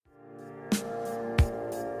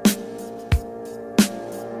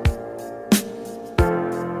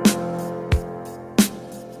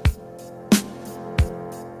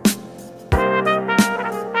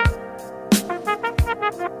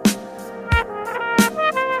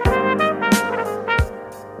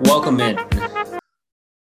Welcome in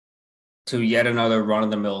to yet another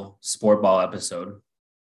run-of-the-mill sport ball episode.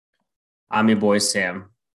 I'm your boy Sam.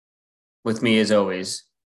 With me, as always,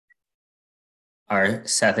 are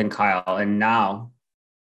Seth and Kyle. And now,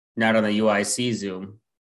 not on the UIC Zoom,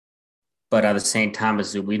 but on the St. Thomas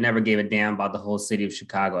Zoom. We never gave a damn about the whole city of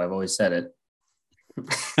Chicago. I've always said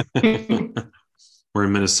it. We're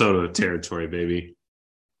in Minnesota territory, baby.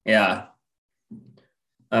 Yeah.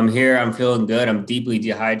 I'm here. I'm feeling good. I'm deeply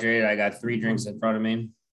dehydrated. I got 3 drinks in front of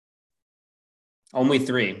me. Only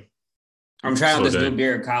 3. I'm trying this new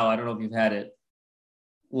beer, Kyle. I don't know if you've had it.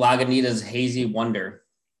 Lagunitas Hazy Wonder.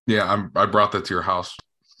 Yeah, I brought that to your house.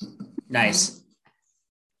 Nice.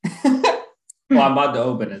 Well, I'm about to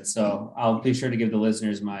open it, so I'll be sure to give the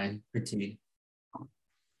listeners my critique.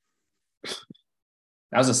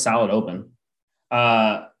 That was a solid open.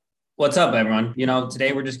 What's up, everyone?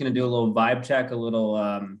 Today we're just going to do a little vibe check, a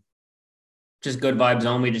little just good vibes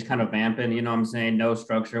only, just kind of vamping, you know what I'm saying? No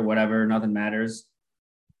structure, whatever, nothing matters.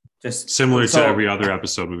 Just similar to every other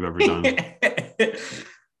episode we've ever done.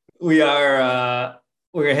 We're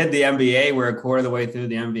going to hit the NBA. We're a quarter of the way through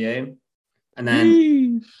the NBA. And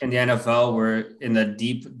then in the NFL, we're in the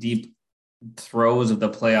deep, deep throes of the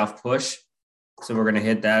playoff push. So we're going to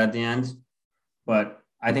hit that at the end. But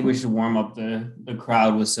I think we should warm up the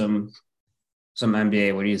crowd with some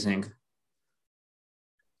NBA. What do you think?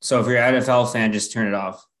 So if you're an NFL fan, just turn it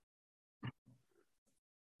off.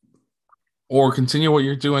 Or continue what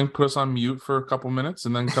you're doing, put us on mute for a couple minutes,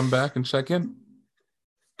 and then come back and check in.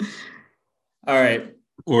 All right.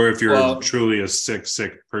 Or if you're truly a sick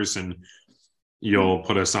person, you'll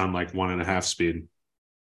put us on like 1.5 speed.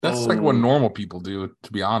 That's like what normal people do,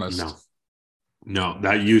 to be honest. No,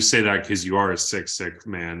 that you say that because you are a sick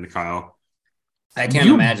man, Kyle. I can't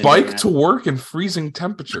imagine. You bike to work in freezing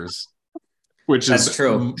temperatures. That's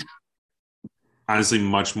true. Honestly,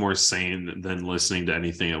 much more sane than listening to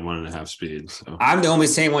anything at 1.5 speed. So. I'm the only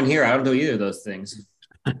sane one here. I don't do either of those things.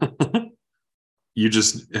 You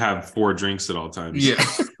just have 4 drinks at all times. Yeah.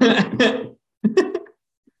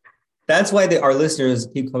 That's why our listeners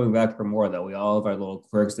keep coming back for more, though. We all have our little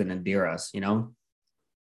quirks that endear us, you know?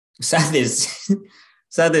 Seth is.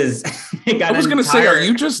 I was going to say, are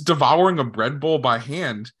you just devouring a bread bowl by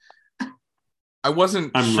hand? I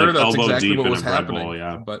wasn't sure that's exactly what was happening. Bowl,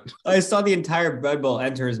 yeah. But I saw the entire bread bowl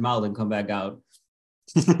enter his mouth and come back out.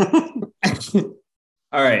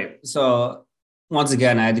 All right. So once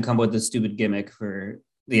again, I had to come up with a stupid gimmick for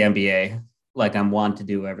the NBA, like I'm wont to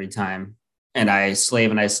do every time. And I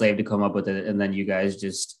slave to come up with it. And then you guys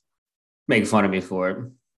just make fun of me for it.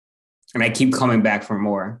 And I keep coming back for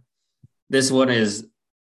more. This one is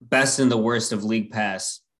best and the worst of League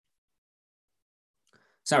Pass.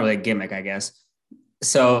 It's not really a gimmick, I guess.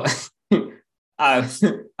 So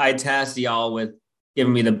I tasked y'all with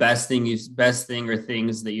giving me the best thing or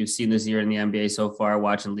things that you've seen this year in the NBA so far,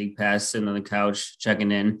 watching League Pass, sitting on the couch,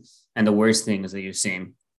 checking in, and the worst things that you've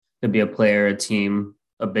seen. Could be a player, a team,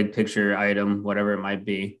 a big picture item, whatever it might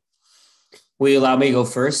be. Will you allow me to go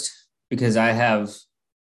first? Because I have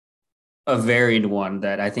a varied one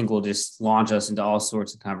that I think will just launch us into all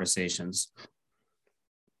sorts of conversations.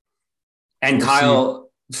 And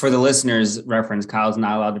Kyle, for the listeners' reference, Kyle's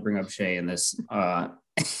not allowed to bring up Shea in this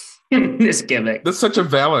in this gimmick. That's such a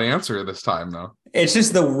valid answer this time, though. It's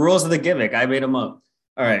just the rules of the gimmick. I made them up.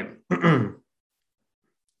 All right.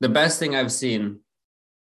 The best thing I've seen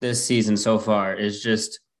this season so far is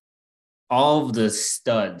just all of the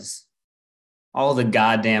studs, all the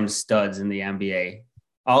goddamn studs in the NBA.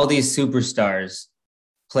 All these superstars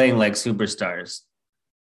playing like superstars.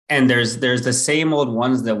 And there's the same old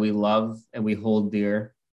ones that we love and we hold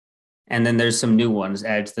dear. And then there's some new ones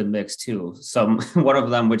added to the mix too. One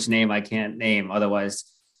of them, which name I can't name. Otherwise,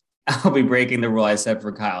 I'll be breaking the rule I set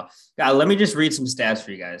for Kyle. Let me just read some stats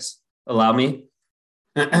for you guys. Allow me.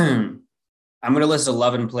 I'm going to list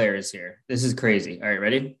 11 players here. This is crazy. All right,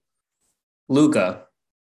 ready? Luka,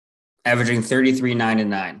 averaging 33, 9, and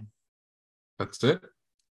 9. That's it.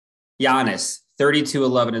 Giannis, 32,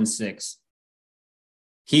 11, and 6.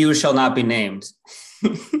 He who shall not be named,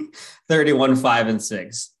 31, 5, and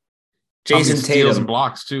 6. Jason Tatum. And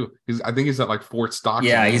blocks, too. I think he's at like 4 stocks.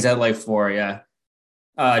 Yeah, he's at like 4, yeah.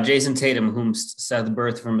 Jason Tatum, whom Seth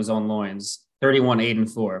birthed from his own loins, 31, 8,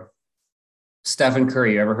 and 4. Stephen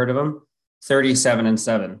Curry, you ever heard of him? 37, and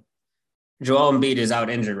 7. Joel Embiid is out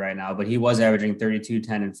injured right now, but he was averaging 32,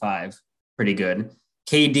 10, and 5. Pretty good.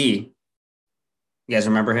 KD, you guys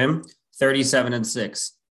remember him? 37, and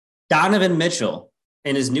 6. Donovan Mitchell,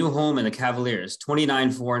 in his new home in the Cavaliers,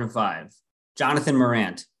 29, 4, and 5. Jonathan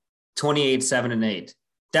Morant, 28, 7, and 8.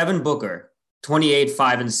 Devin Booker, 28,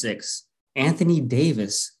 5, and 6. Anthony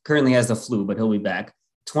Davis currently has the flu, but he'll be back.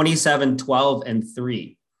 27, 12, and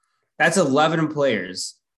 3. That's 11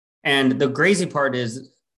 players. And the crazy part is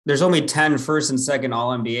there's only 10 first and second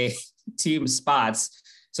All-NBA team spots.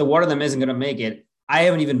 So one of them isn't going to make it. I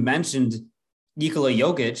haven't even mentioned Nikola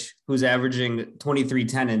Jokic, who's averaging 23,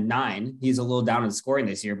 10, and 9. He's a little down in scoring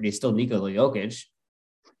this year, but he's still Nikola Jokic.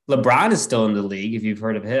 LeBron is still in the league, if you've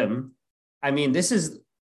heard of him. I mean, this is,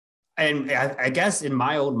 and I guess in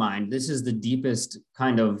my old mind, this is the deepest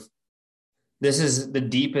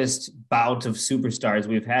bout of superstars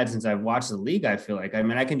we've had since I've watched the league, I feel like. I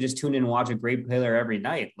mean, I can just tune in and watch a great player every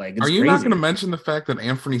night. Like, are you not going to mention the fact that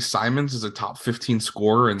Anthony Simons is a top 15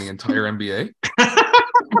 scorer in the entire NBA?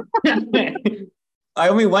 I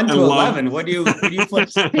only went to 11. What do you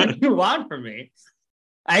want from me?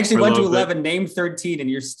 I actually went to 11, named 13, and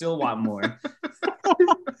you still want more.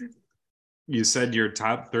 You said your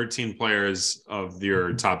top 13 players of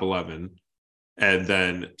your top 11, and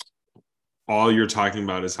then all you're talking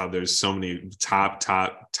about is how there's so many top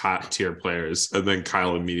tier players, and then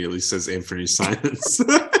Kyle immediately says Anthony Simons.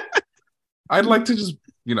 I'd like to just,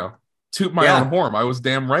 toot my own horn. I was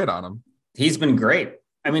damn right on him. He's been great.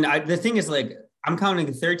 I mean, the thing is, like, I'm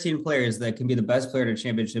counting 13 players that can be the best player to a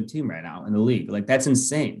championship team right now in the league. Like, that's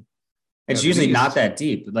insane. It's usually not that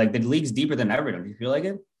deep. Like, the league's deeper than ever. Do you feel like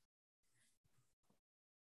it?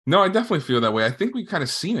 No, I definitely feel that way. I think we've kind of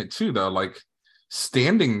seen it too, though. Like,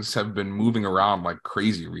 standings have been moving around like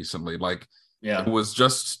crazy recently. Like, it was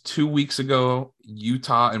just 2 weeks ago,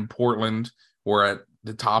 Utah and Portland were at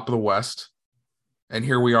the top of the West. And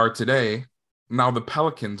here we are today. Now the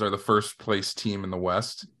Pelicans are the first place team in the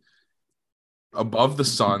West, above the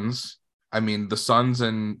Suns. I mean, the Suns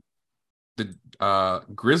and the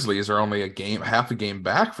Grizzlies are only half a game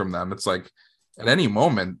back from them. It's like at any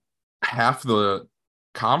moment, half the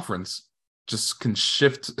conference just can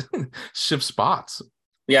shift spots.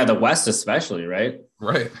 Yeah, the West especially, right?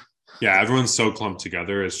 Right. Yeah, everyone's so clumped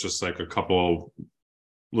together. It's just like a couple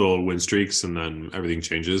little win streaks and then everything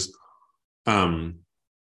changes.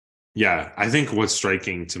 Yeah, I think what's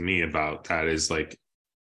striking to me about that is like,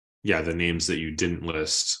 the names that you didn't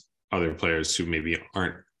list, other players who maybe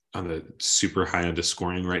aren't on the super high end of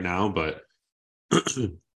scoring right now, but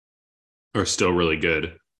are still really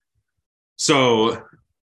good. So,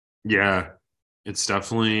 yeah, it's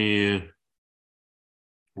definitely,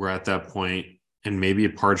 we're at that point, and maybe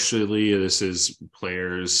partially this is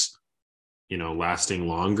players, lasting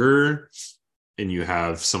longer, and you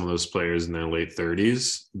have some of those players in their late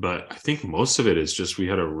 30s. But I think most of it is just we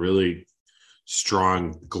had a really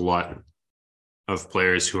strong glut of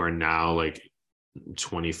players who are now like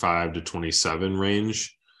 25 to 27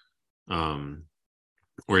 range,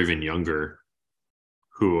 or even younger,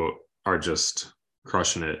 who are just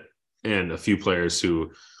crushing it. And a few players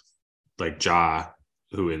who, like Ja,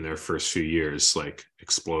 who in their first few years like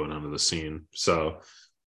explode onto the scene. So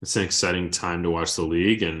it's an exciting time to watch the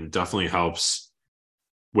league, and definitely helps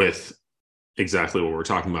with exactly what we're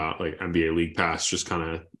talking about, like NBA League Pass, just kind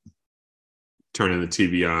of turning the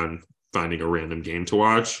TV on, finding a random game to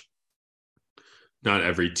watch. Not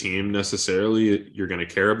every team necessarily you're going to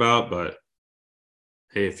care about, but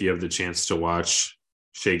hey, if you have the chance to watch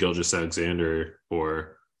Shai Gilgeous-Alexander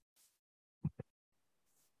or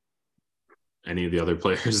any of the other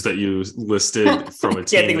players that you listed from a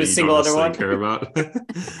team that you don't necessarily care about,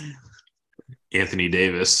 Anthony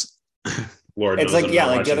Davis. Lord it's knows like, I'm not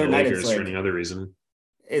like the other night, it's like, for any other reason.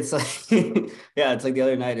 It's like, it's like the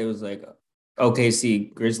other night, it was like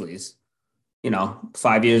OKC Grizzlies.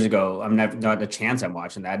 5 years ago, I'm not a chance I'm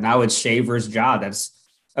watching that. Now it's Shai versus Ja. That's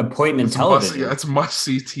appointment television. That's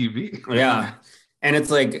must-see TV. Yeah. And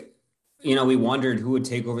it's like, we wondered who would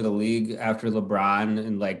take over the league after LeBron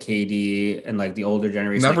and like KD and like the older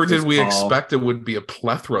generation. Never did we expect it would be a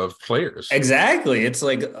plethora of players. Exactly. It's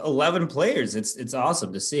like 11 players. It's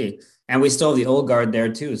awesome to see. And we still have the old guard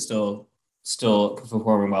there too, still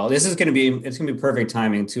performing well. It's gonna be perfect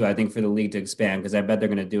timing too, I think, for the league to expand, because I bet they're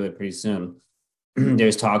gonna do it pretty soon.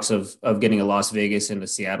 There's talks of getting a Las Vegas and the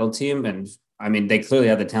Seattle team. And I mean, they clearly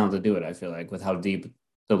have the talent to do it, I feel like, with how deep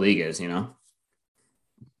the league is,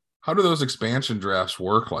 How do those expansion drafts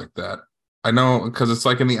work like that? I know, because it's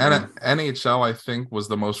like in the NHL, I think, was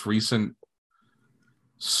the most recent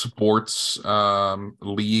sports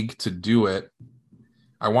league to do it.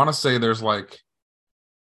 I want to say there's like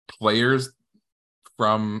players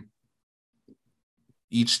from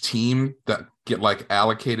each team that get like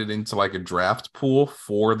allocated into like a draft pool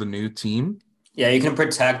for the new team. Yeah, you can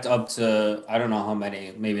protect up to, I don't know how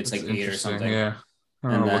many, maybe it's like 8 or something. Yeah,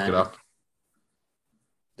 I'll look it up.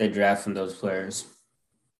 They draft from those players.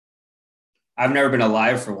 I've never been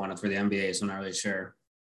alive for one for the NBA, so I'm not really sure.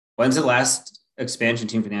 When's the last expansion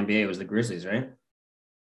team for the NBA? It was the Grizzlies, right?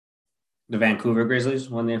 The Vancouver Grizzlies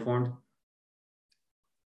when they formed.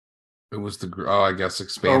 It was I guess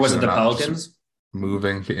expansion. Or was it the Pelicans?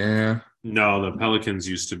 Moving, yeah. No, the Pelicans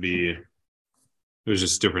used to be. It was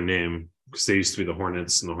just a different name because they used to be the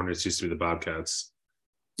Hornets, and the Hornets used to be the Bobcats.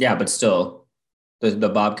 Yeah, but still, the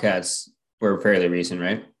Bobcats were fairly recent,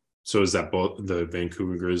 right? So is that both the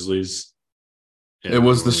Vancouver Grizzlies? It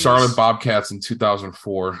was the Charlotte Bobcats in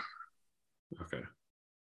 2004. Okay.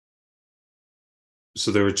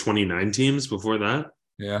 So there were 29 teams before that?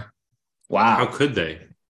 Yeah. Wow. How could they?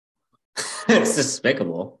 It's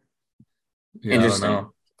despicable. Yeah, interesting. I don't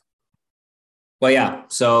know. Well, yeah.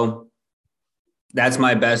 So that's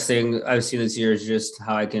my best thing I've seen this year is just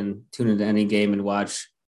how I can tune into any game and watch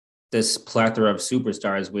this plethora of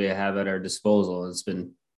superstars we have at our disposal. It's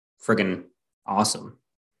been freaking awesome.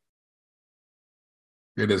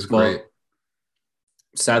 It is great. Well,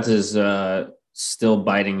 Seth is still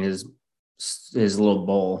biting his little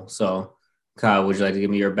bowl. So, Kyle, would you like to give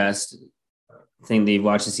me your best thing that you've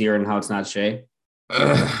watched this year and how it's not Shea?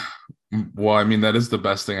 Well, I mean, that is the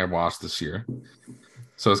best thing I've watched this year.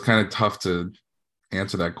 So it's kind of tough to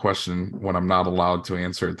answer that question when I'm not allowed to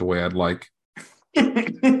answer it the way I'd like.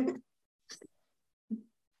 Man,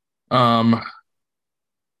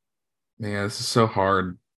 this is so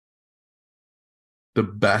hard. The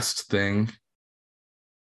best thing.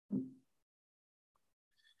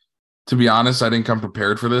 To be honest, I didn't come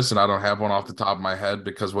prepared for this, and I don't have one off the top of my head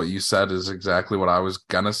because what you said is exactly what I was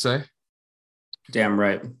gonna say. Damn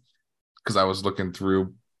right. Because I was looking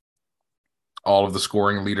through all of the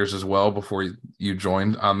scoring leaders as well before you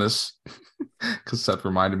joined on this, because Seth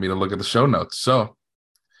reminded me to look at the show notes. So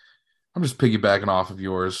I'm just piggybacking off of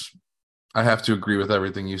yours. I have to agree with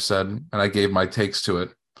everything you said, and I gave my takes to it.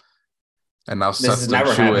 And now Seth's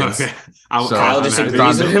never chewing. Okay. Kyle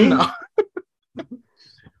disagrees with him now.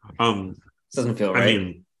 Doesn't feel right. I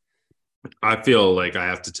mean, I feel like I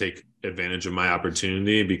have to take advantage of my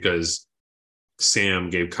opportunity because Sam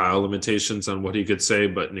gave Kyle limitations on what he could say,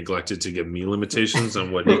 but neglected to give me limitations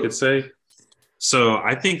on what he could say. So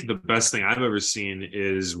I think the best thing I've ever seen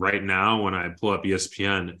is right now when I pull up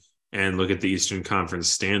ESPN and look at the Eastern Conference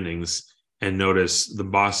standings and notice the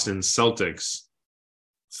Boston Celtics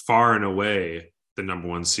far and away the number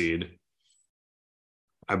one seed.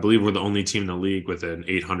 I believe we're the only team in the league with an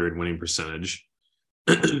 800 winning percentage.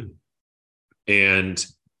 And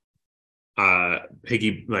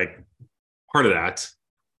Piggy, like part of that,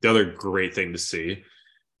 the other great thing to see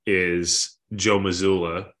is Joe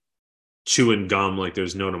Mazzulla chewing gum like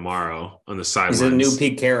there's no tomorrow on the sidelines. He's a new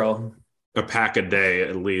Pete Carroll. A pack a day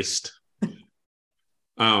at least.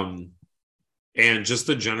 And just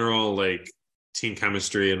the general like team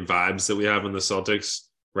chemistry and vibes that we have in the Celtics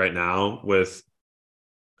right now with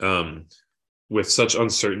such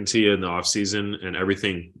uncertainty in the offseason and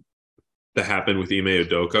everything that happened with Ime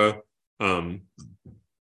Udoka. Everything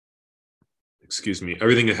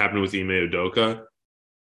that happened with Ime Udoka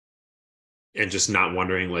and just not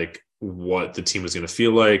wondering like what the team was going to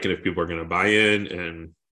feel like and if people are going to buy in.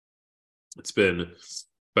 And it's been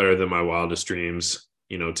better than my wildest dreams.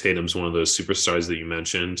 You know, Tatum's one of those superstars that you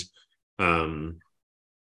mentioned. And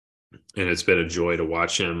it's been a joy to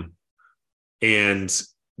watch him. And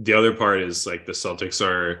the other part is like the Celtics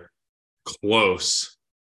are close,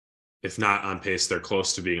 if not on pace, they're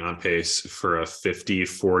close to being on pace for a 50,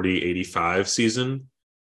 40, 85 season,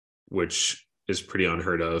 which is pretty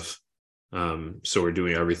unheard of. So we're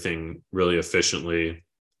doing everything really efficiently.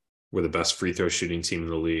 We're the best free throw shooting team in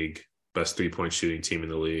the league, best 3-point shooting team in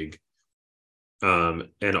the league.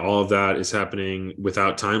 And all of that is happening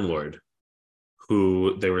without Time Lord,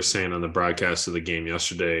 who they were saying on the broadcast of the game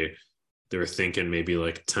yesterday, they were thinking maybe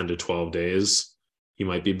like 10 to 12 days he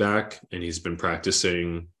might be back, and he's been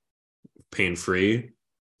practicing pain-free.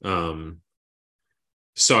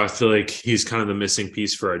 So I feel like he's kind of the missing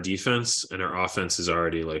piece for our defense, and our offense is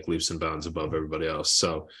already like leaps and bounds above everybody else.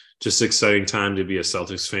 So just exciting time to be a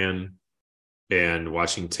Celtics fan, and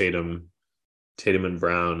watching Tatum and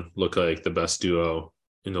Brown look like the best duo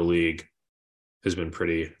in the league has been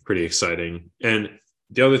pretty exciting. And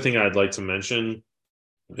the other thing I'd like to mention,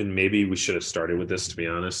 and maybe we should have started with this, to be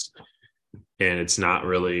honest, and it's not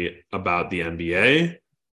really about the NBA,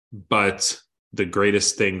 but the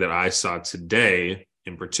greatest thing that I saw today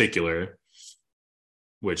in particular,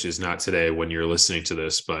 which is not today when you're listening to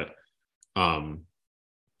this, but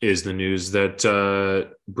is the news that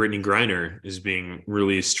Brittany Griner is being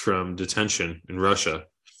released from detention in Russia.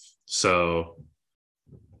 So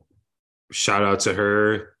shout out to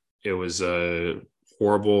her. It was a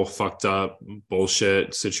horrible, fucked up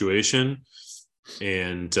bullshit situation.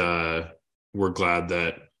 And we're glad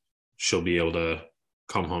that she'll be able to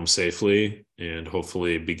come home safely and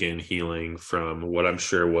hopefully begin healing from what I'm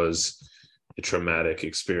sure was a traumatic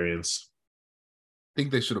experience. I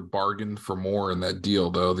think they should have bargained for more in that deal,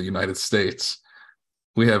 though. The United States,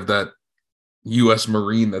 we have that U.S.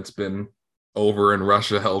 Marine that's been over in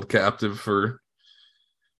Russia held captive for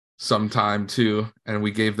some time too, and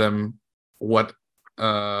we gave them what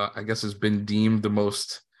I guess has been deemed the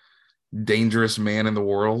most dangerous man in the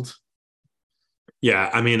world. Yeah,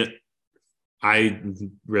 I mean, I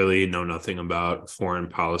really know nothing about foreign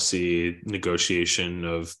policy negotiation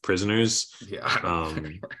of prisoners. Yeah.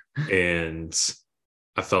 And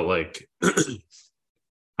I felt like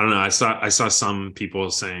I don't know. I saw some people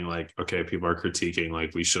saying like, okay, people are critiquing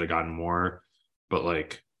like we should have gotten more, but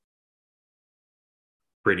like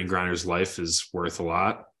Brittany Griner's life is worth a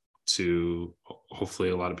lot to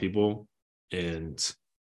hopefully a lot of people. And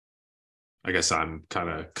I guess I'm kind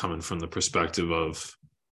of coming from the perspective of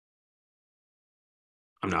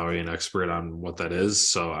I'm not really an expert on what that is.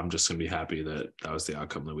 So I'm just going to be happy that that was the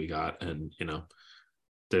outcome that we got. And, you know,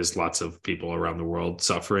 there's lots of people around the world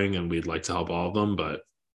suffering and we'd like to help all of them, but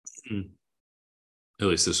at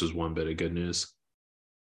least this was one bit of good news.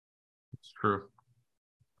 It's true.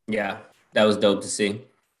 Yeah, that was dope to see.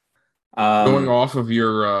 Going off of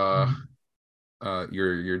your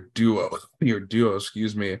duo,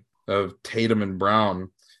 excuse me, of Tatum and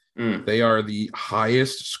Brown, they are the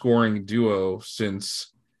highest scoring duo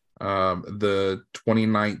since the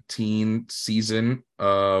 2019 season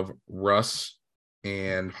of Russ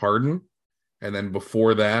and Harden, and then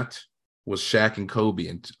before that was Shaq and Kobe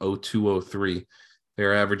in 02-03.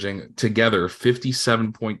 They're averaging together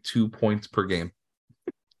 57.2 points per game.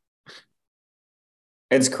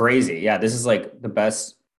 It's crazy. Yeah, this is like the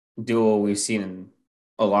best duo we've seen in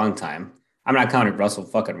a long time. I'm not counting Russell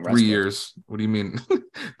fucking Westbrook. 3 years. What do you mean?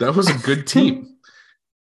 That was a good team.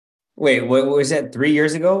 Wait, what was that 3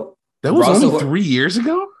 years ago? That was only 3 years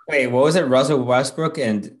ago? Wait, what was it? Russell Westbrook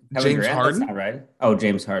and James Harden? That's not right. Oh,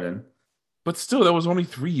 James Harden. But still, that was only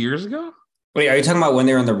 3 years ago? Wait, are you talking about when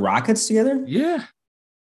they were in the Rockets together? Yeah.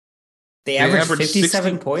 They averaged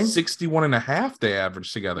 57 points? 61 and a half they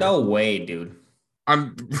averaged together. No way, dude.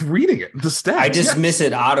 I'm reading it. The stats. I just miss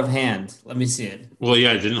it out of hand. Let me see it. Well,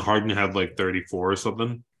 yeah, didn't Harden have like 34 or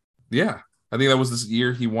something? Yeah. I think that was this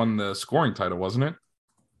year he won the scoring title, wasn't it?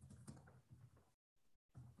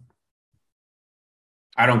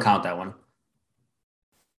 I don't count that one.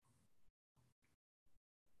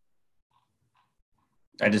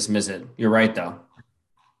 I just miss it. You're right, though.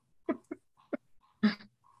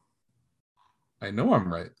 I know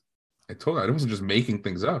I'm right. I told you I wasn't just making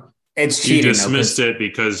things up. It's cheating. You dismissed it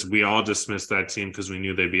because we all dismissed that team because we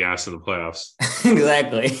knew they'd be asked in the playoffs.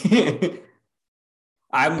 Exactly.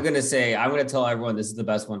 I'm going to tell everyone this is the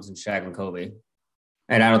best one since Shaq and Kobe.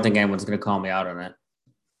 And I don't think anyone's going to call me out on it.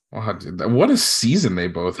 Oh, dude, what a season they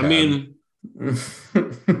both had. I mean,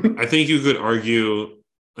 I think you could argue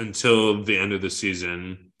until the end of the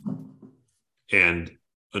season and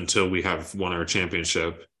until we have won our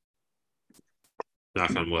championship,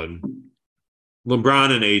 knock on wood,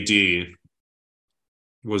 LeBron and AD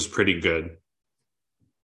was pretty good.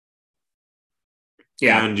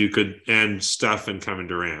 Yeah. And Steph and Kevin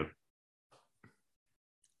Durant.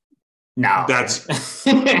 No. That's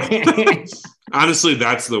honestly,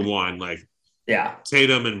 that's the one. Like, yeah.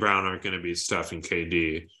 Tatum and Brown aren't going to be Steph and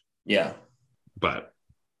KD. Yeah. But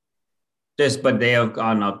they have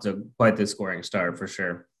gone up to quite the scoring start for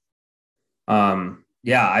sure.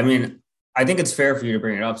 Yeah, I mean, I think it's fair for you to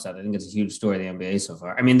bring it up, Seth. I think it's a huge story in the NBA so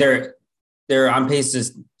far. I mean, they're on pace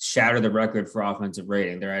to shatter the record for offensive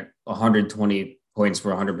rating. They're at 120 points for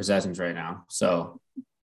 100 possessions right now. So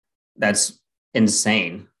that's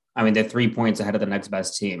insane. I mean, they're 3 points ahead of the next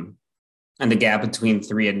best team. And the gap between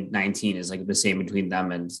 3 and 19 is like the same between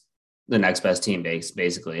them and the next best team,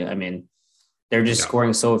 basically. I mean, they're just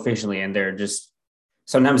scoring so efficiently, and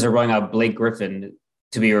sometimes they're rolling out Blake Griffin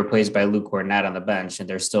to be replaced by Luke Cornett on the bench, and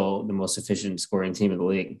they're still the most efficient scoring team in the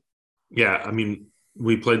league. Yeah, I mean,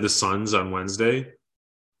 we played the Suns on Wednesday,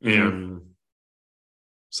 and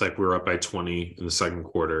it's like we were up by 20 in the second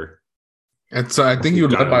quarter. I think you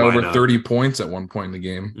led by over 30 points at one point in the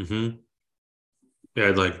game. Mm-hmm.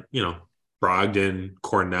 Yeah, like, Brogdon,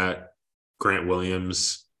 Cornett, Grant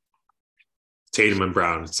Williams, Tatum and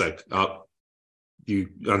Brown. It's like, you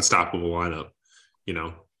unstoppable lineup,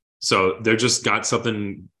 So they're just got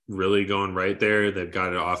something really going right there. They've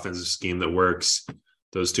got an offensive scheme that works.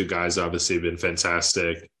 Those two guys obviously have been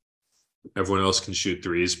fantastic. Everyone else can shoot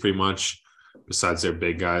threes pretty much, besides their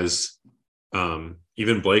big guys.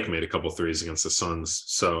 Even Blake made a couple threes against the Suns.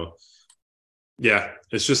 So, yeah,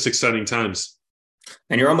 it's just exciting times.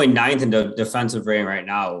 And you're only 9th in the defensive rating right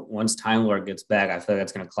now. Once Time Lord gets back, I feel like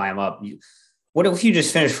that's going to climb up. What if you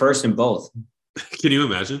just finish first in both? Can you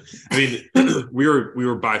imagine? I mean, we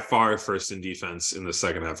were by far first in defense in the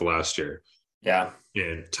second half of last year. Yeah.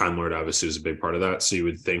 And Time Lord obviously is a big part of that. So you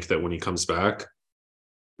would think that when he comes back,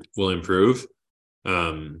 we'll improve.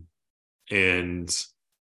 And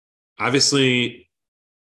obviously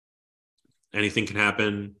anything can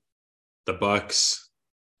happen. The Bucks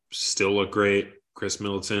still look great. Chris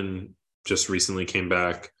Middleton just recently came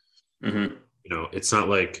back. Mm-hmm. It's not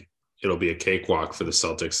like it'll be a cakewalk for the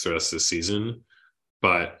Celtics the rest of the season,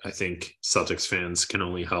 but I think Celtics fans can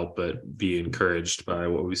only help but be encouraged by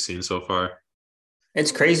what we've seen so far.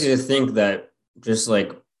 It's crazy to think that just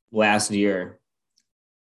like last year,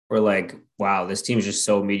 we're like, wow, this team is just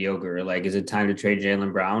so mediocre. Like, is it time to trade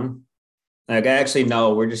Jaylen Brown? Like, I actually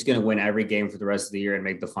know we're just going to win every game for the rest of the year and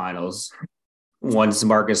make the finals. Once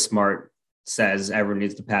Marcus Smart says everyone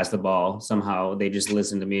needs to pass the ball, somehow they just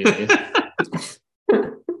listened immediately.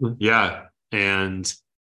 Yeah. And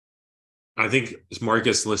I think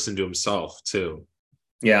Marcus listened to himself too.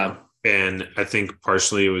 Yeah. And I think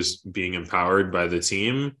partially it was being empowered by the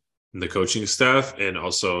team and the coaching staff, and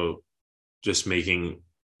also just making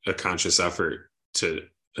a conscious effort to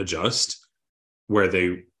adjust,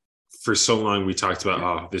 where for so long we talked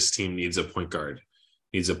about, this team needs a point guard,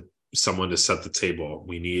 needs someone to set the table.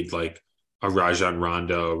 We need like a Rajon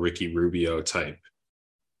Rondo, Ricky Rubio type.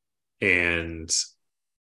 And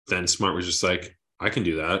then Smart was just like, I can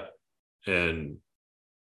do that, and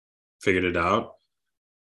figured it out.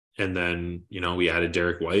 And then, we added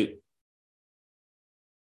Derek White.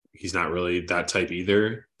 He's not really that type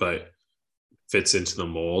either, but fits into the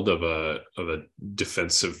mold of a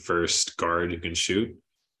defensive first guard who can shoot.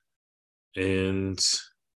 And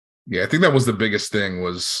yeah, I think that was the biggest thing,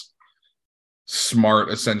 was Smart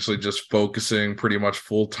essentially just focusing pretty much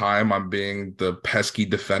full time on being the pesky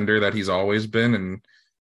defender that he's always been, and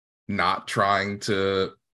not trying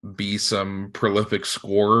to be some prolific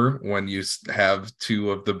scorer when you have two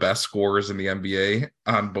of the best scorers in the NBA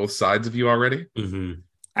on both sides of you already. Mm-hmm.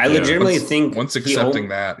 I legitimately think once accepting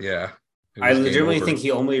that, yeah. I legitimately think he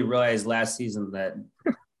only realized last season that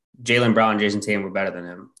Jaylen Brown and Jason Tatum were better than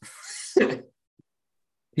him.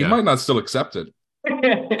 He might not still accept it.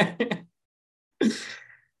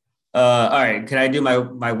 All right. Can I do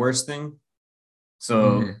my worst thing?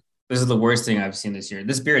 So This is the worst thing I've seen this year.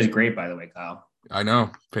 This beer is great, by the way, Kyle. I know.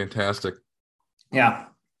 Fantastic. Yeah.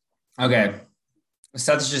 Okay.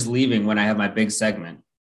 Seth's just leaving when I have my big segment.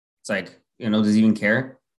 It's like, does he even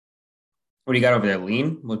care? What do you got over there?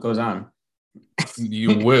 Lean? What goes on?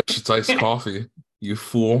 You wish. It's iced coffee, you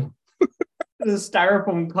fool. The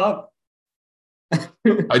styrofoam cup.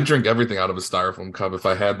 I'd drink everything out of a styrofoam cup if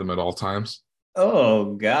I had them at all times.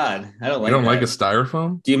 Oh, God. I don't like You don't that. like a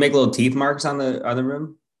styrofoam? Do you make little teeth marks on the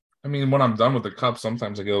rim? I mean, when I'm done with the cup,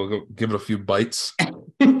 sometimes I go give it a few bites.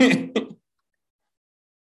 All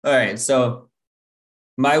right. So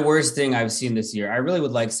my worst thing I've seen this year, I really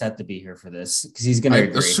would like Seth to be here for this because he's going to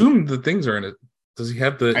agree. Assume the things are in it. Does he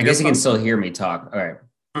have the... I guess he can still hear me talk. All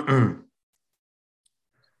right.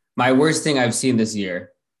 My worst thing I've seen this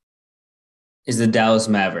year is the Dallas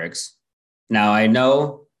Mavericks. Now, I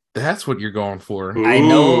know... That's what you're going for. I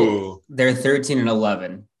know they're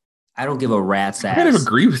 13-11. I don't give a rat's ass. I kind of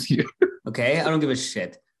agree with you. Okay? I don't give a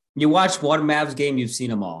shit. You watch one Mavs game, you've seen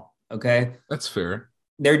them all. Okay? That's fair.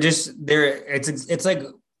 It's like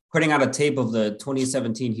putting out a tape of the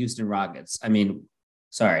 2017 Houston Rockets. I mean,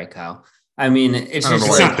 sorry, Kyle. I mean, it's I don't just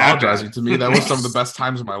know why you're apologizing to me. That was some of the best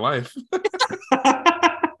times of my life.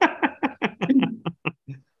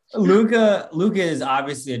 Luka is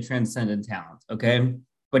obviously a transcendent talent, okay?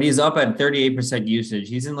 But he's up at 38% usage.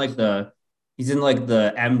 He's in like the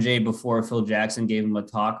MJ before Phil Jackson gave him a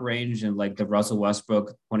talk range, and like the Russell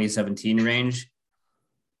Westbrook 2017 range.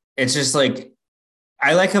 It's just like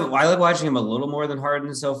I like watching him a little more than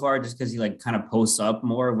Harden so far, just because he like kind of posts up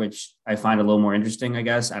more, which I find a little more interesting, I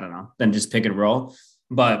guess. I don't know, than just pick and roll.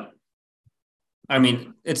 But I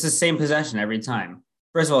mean, it's the same possession every time.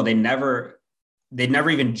 First of all, they never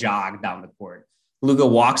even jog down the court. Luka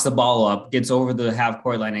walks the ball up, gets over the half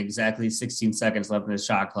court line, exactly 16 seconds left in his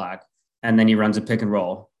shot clock, and then he runs a pick and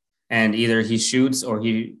roll. And either he shoots or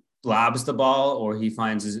he lobs the ball, or he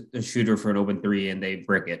finds a shooter for an open three and they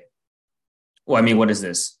brick it. Well, I mean, what is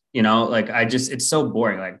this? Like it's so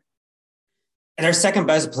boring. Like, and their second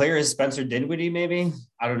best player is Spencer Dinwiddie, maybe.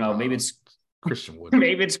 I don't know. Maybe it's Christian Wood.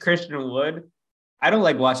 Maybe it's Christian Wood. I don't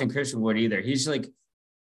like watching Christian Wood either. He's like,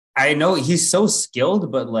 I know he's so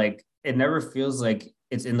skilled, but like it never feels like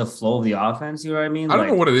it's in the flow of the offense. You know what I mean? I don't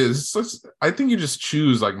know what it is. I think you just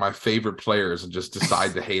choose like my favorite players and just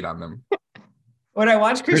decide to hate on them. When I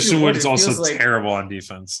watch Christian Wood is also terrible on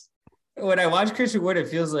defense. When I watch Christian Wood, it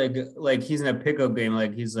feels like he's in a pickup game.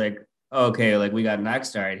 Like he's like, okay, like we got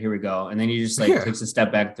next. All right, here we go. And then he just takes a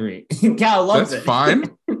step back three. Cal loves it. That's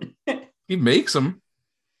fine. He makes them.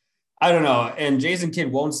 I don't know. And Jason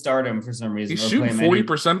Kidd won't start him for some reason. He's shooting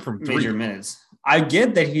 40% from three. Major minutes. I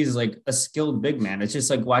get that he's like a skilled big man. It's just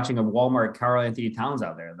like watching a Walmart Karl-Anthony Towns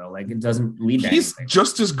out there, though. Like it doesn't lead to He's anything.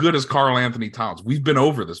 just as good as Karl-Anthony Towns. We've been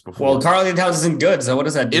over this before. Well, Karl-Anthony Towns isn't good, so what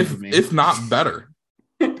does that do for me? If not better.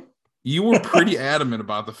 You were pretty adamant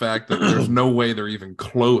about the fact that there's no way they're even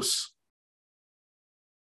close.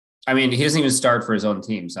 I mean, he doesn't even start for his own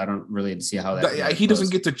team, so I don't really see how that. He doesn't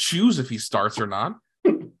get to choose if he starts or not.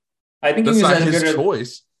 I think that's he was not his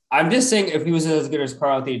choice. I'm just saying, if he was as good as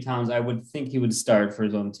Karl-Anthony Towns, I would think he would start for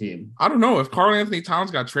his own team. I don't know. If Karl-Anthony Towns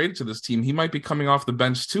got traded to this team, he might be coming off the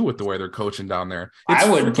bench too with the way they're coaching down there. I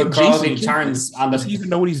would put Karl-Anthony Towns on the. Does he even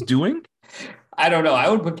know what he's doing? I don't know. I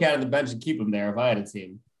would put Cat on the bench and keep him there if I had a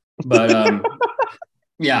team. But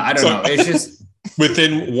yeah, I don't know. It's just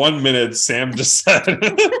within 1 minute, Sam just said,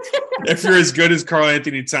 "If you're as good as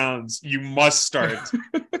Karl-Anthony Towns, you must start."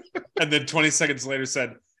 And then 20 seconds later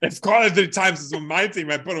said, "If Karl-Anthony Towns is on my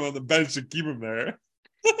team, I put him on the bench to keep him there."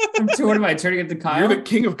 What am I turning it to Kyle? You're the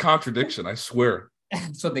king of contradiction, I swear.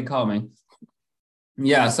 That's what they call me.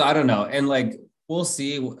 Yeah, so I don't know. And like we'll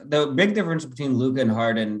see. The big difference between Luka and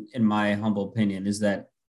Harden, in my humble opinion, is that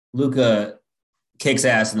Luka kicks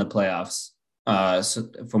ass in the playoffs, so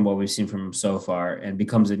from what we've seen from him so far, and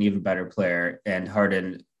becomes an even better player. And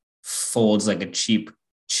Harden folds like a cheap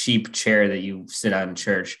chair that you sit on in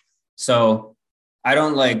church. So a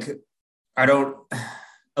lot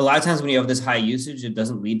of times when you have this high usage, it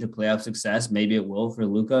doesn't lead to playoff success. Maybe it will for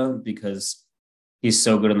Luka because he's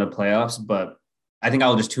so good in the playoffs, but I think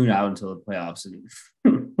I'll just tune out until the playoffs and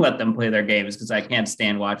let them play their games because I can't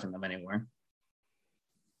stand watching them anymore.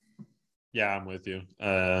 Yeah, I'm with you.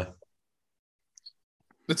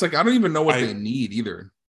 It's like I don't even know what they need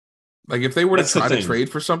either. Like if they were to try to trade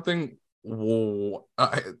for something,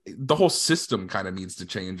 the whole system kind of needs to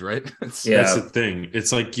change, right? That's the thing.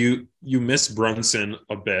 It's like you miss Brunson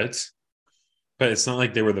a bit, but it's not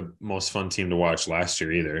like they were the most fun team to watch last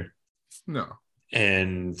year either. No.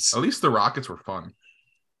 And at least the Rockets were fun.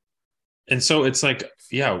 And so it's like,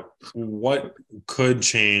 yeah, what could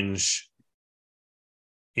change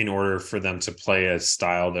in order for them to play a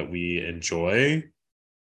style that we enjoy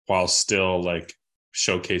while still like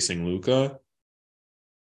showcasing Luka?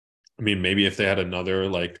 I mean, maybe if they had another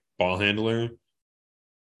like ball handler,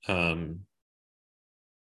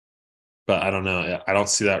 but I don't know. I don't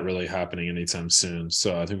see that really happening anytime soon.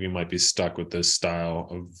 So I think we might be stuck with this style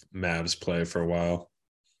of Mavs play for a while.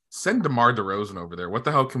 Send DeMar DeRozan over there. What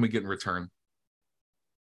the hell can we get in return?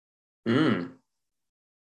 That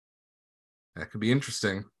could be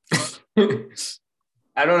interesting.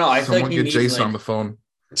 I don't know. I feel like get Jason on the phone.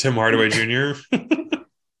 Tim Hardaway Jr.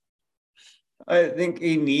 I think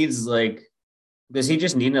he needs does he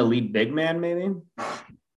just need an elite big man? Maybe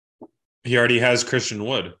he already has Christian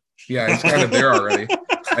Wood. Yeah, he's kind of there already,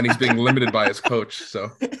 and he's being limited by his coach.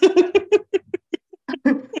 So,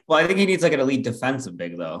 well, I think he needs like an elite defensive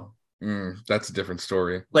big though. That's a different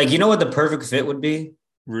story. Like, you know what the perfect fit would be?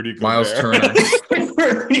 Rudy Gobert. Miles Turner.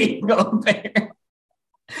 Rudy Gobert.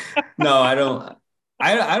 No, I don't.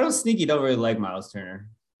 I don't sneaky. Don't really like Miles Turner.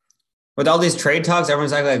 With all these trade talks,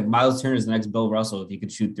 everyone's acting like Miles Turner is the next Bill Russell if he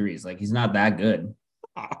could shoot threes. Like, he's not that good.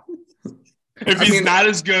 If he's not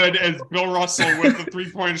as good as Bill Russell with the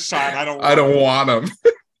 3-point shot, I don't want him.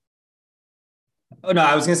 Oh no,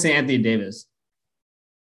 I was gonna say Anthony Davis.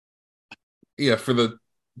 Yeah, for the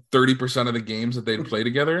 30% of the games that they'd play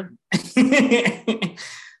together.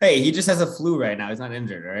 Hey, he just has a flu right now. He's not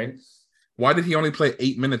injured, right? Why did he only play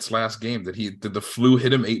 8 minutes last game? Did the flu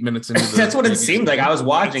hit him 8 minutes into the That's what it seemed like. I was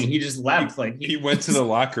watching. He just left. He went to the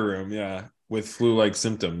locker room, with flu-like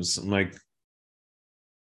symptoms. I'm like,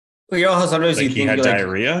 well, you know how sometimes like he had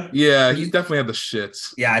diarrhea? Yeah, he definitely had the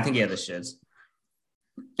shits. Yeah, I think he had the shits.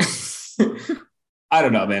 I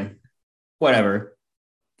don't know, man. Whatever.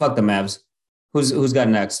 Fuck the Mavs. Who's got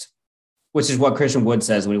next? Which is what Christian Wood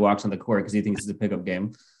says when he walks on the court because he thinks it's a pickup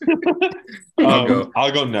game. I'll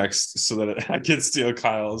go next so that I can steal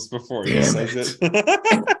Kyle's before he says it.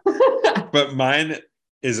 But mine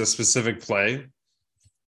is a specific play,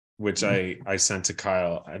 which I sent to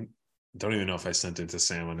Kyle. I don't even know if I sent it to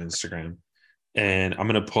Sam on Instagram. And I'm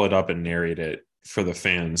going to pull it up and narrate it for the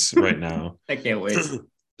fans right now. I can't wait.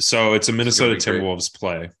 So it's a Minnesota Timberwolves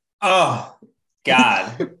play. Oh,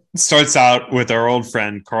 God. starts out with our old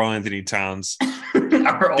friend Karl Anthony Towns.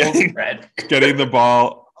 Our old friend. Getting the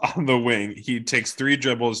ball on the wing. He takes 3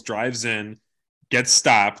 dribbles, drives in, gets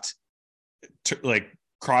stopped,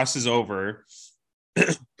 crosses over,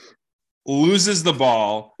 loses the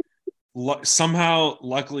ball, somehow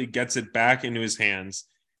luckily gets it back into his hands.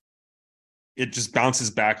 It just bounces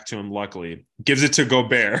back to him, luckily. Gives it to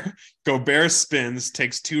Gobert. Gobert spins,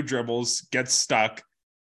 takes 2 dribbles, gets stuck,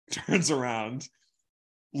 turns around,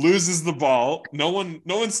 loses the ball. No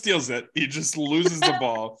one steals it. He just loses the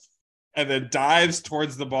ball and then dives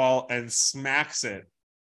towards the ball and smacks it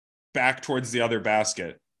back towards the other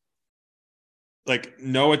basket. Like,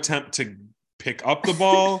 no attempt to pick up the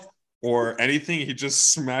ball or anything. He just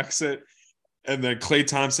smacks it. And then Klay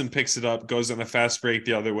Thompson picks it up, goes on a fast break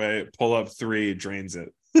the other way, pull up 3, drains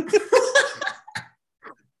it.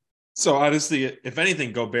 So honestly, if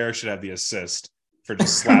anything, Gobert should have the assist for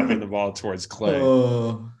just slapping the ball towards Klay.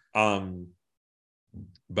 Oh.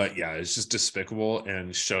 But yeah, it's just despicable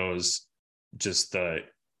and shows just the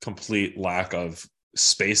complete lack of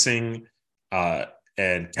spacing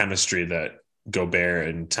and chemistry that Gobert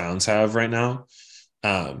and Towns have right now.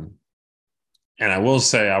 And I will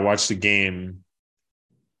say, I watched the game,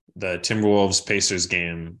 the Timberwolves Pacers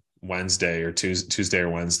game, Wednesday or Tuesday or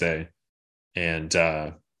Wednesday, and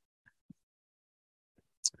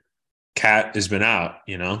Cat has been out,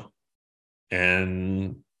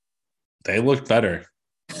 and they looked better.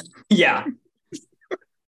 Yeah.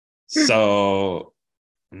 So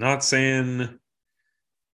I'm not saying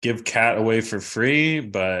give Cat away for free,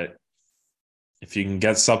 but if you can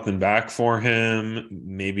get something back for him,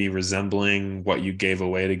 maybe resembling what you gave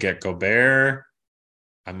away to get Gobert,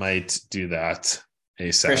 I might do that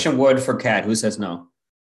ASAP. Christian Wood for Cat. Who says no?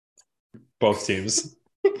 Both teams.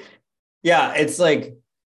 Yeah, it's like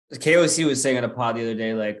KOC was saying on a pod the other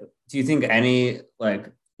day, like, do you think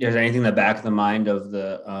there's anything in the back of the mind of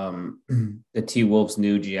the T-Wolves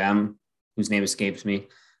new GM, whose name escapes me,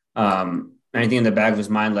 anything in the back of his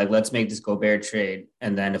mind, like, let's make this Gobert trade,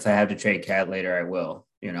 and then if I have to trade Cat later, I will,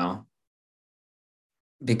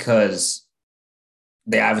 because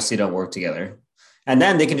they obviously don't work together. And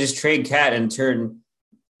then they can just trade Cat and turn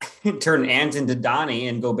Ant into Donnie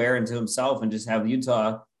and Gobert into himself and just have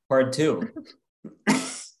Utah part 2.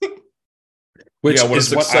 Which what a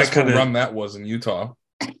successful run that was in Utah.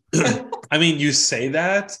 I mean, you say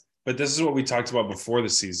that, but this is what we talked about before the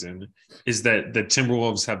season, is that the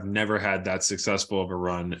Timberwolves have never had that successful of a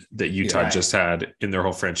run that Utah just had in their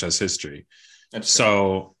whole franchise history.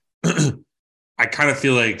 So I kind of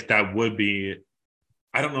feel like that would be,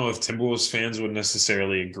 I don't know if Timberwolves fans would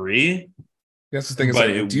necessarily agree. That's the thing, is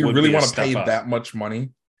like, do you really want to pay that much money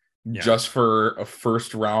just for a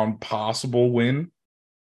first round possible win?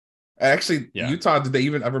 Actually, Utah, did they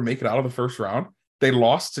even ever make it out of the first round? They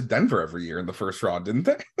lost to Denver every year in the first round, didn't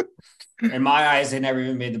they? In my eyes, they never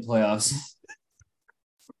even made the playoffs.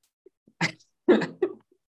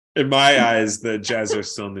 In my eyes, the Jazz are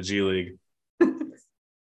still in the G League.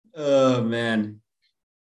 Oh, man.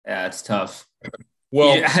 Yeah, it's tough.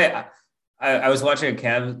 Well, yeah, I was watching the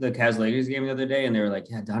Cavs Lakers game the other day, and they were like,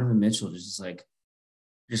 yeah, Donovan Mitchell just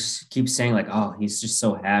keeps saying, like, oh, he's just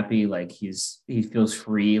so happy, like he feels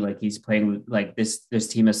free, like he's playing with, like, this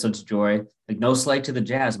team has such joy. Like, no slight to the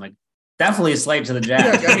Jazz. I'm like, definitely a slight to the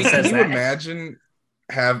Jazz. Yeah, I mean, can you imagine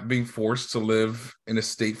being forced to live in a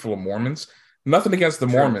state full of Mormons? Nothing against the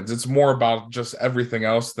Mormons. It's more about just everything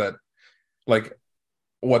else that, like,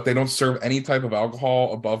 what, they don't serve any type of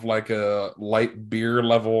alcohol above like a light beer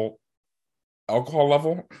level alcohol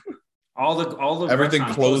level. All the everything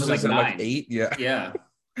closes at like 8. Yeah.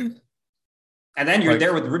 And then you're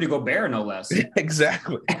there with Rudy Gobert, no less.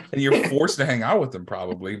 Exactly. And you're forced to hang out with them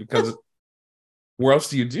probably, because where else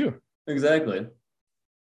do you do? Exactly.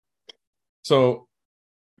 So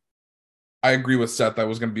I agree with Seth. That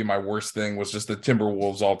was going to be my worst thing, was just the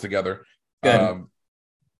Timberwolves altogether.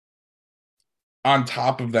 On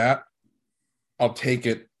top of that, I'll take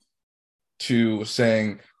it to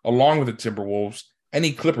saying, along with the Timberwolves,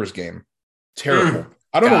 any Clippers game, terrible.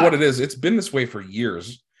 I don't know what it is. It's been this way for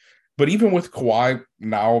years. But even with Kawhi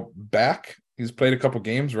now back, he's played a couple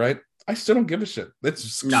games, right? I still don't give a shit.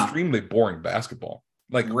 It's extremely boring basketball.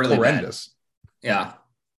 Like, really horrendous. Bad. Yeah.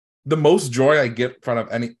 The most joy I get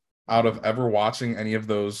out of ever watching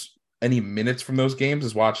any minutes from those games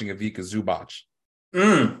is watching Ivica Zubac.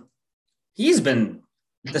 He's been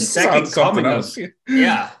the second coming of.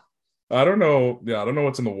 Yeah. I don't know. Yeah, I don't know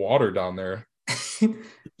what's in the water down there.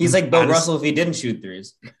 He's like Bill Russell if he didn't shoot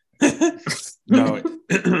threes. No,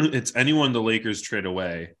 it's anyone the Lakers trade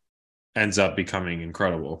away ends up becoming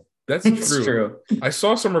incredible. That's true. I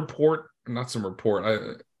saw some report.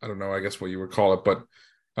 I don't know, I guess what you would call it, but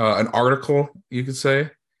an article, you could say,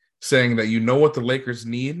 saying that what the Lakers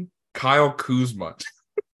need? Kyle Kuzma.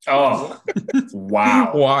 Oh,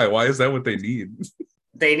 wow. Why? Why is that what they need?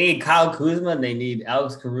 They need Kyle Kuzma and they need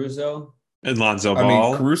Alex Caruso. And Lonzo Ball. I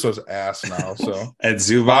mean, Caruso's ass now, so. And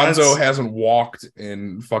Zubac. Lonzo hasn't walked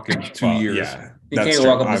in fucking 2 years. Yeah, he can't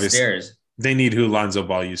walk up the stairs. They need who Lonzo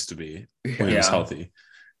Ball used to be when he was healthy.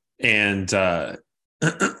 And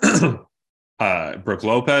Brook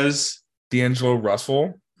Lopez. D'Angelo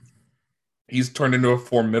Russell. He's turned into a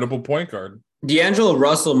formidable point guard. D'Angelo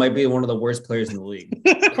Russell might be one of the worst players in the league.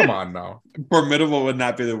 Come on now. Formidable would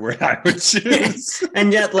not be the word I would choose.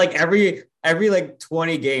 And yet, like every like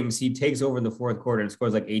 20 games, he takes over in the fourth quarter and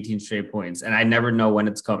scores like 18 straight points. And I never know when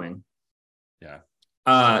it's coming.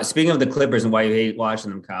 Yeah. Speaking of the Clippers and why you hate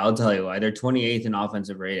watching them, Kyle, I'll tell you why. They're 28th in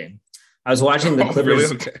offensive rating. I was watching the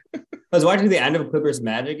Clippers. Really? Okay. I was watching the end of Clippers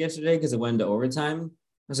Magic yesterday because it went into overtime.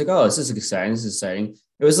 I was like, oh, this is exciting. This is exciting.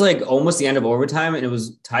 It was like almost the end of overtime and it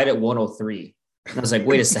was tied at 103. And I was like,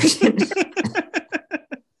 wait a second.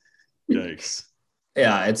 Yikes.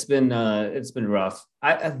 Yeah, it's been rough.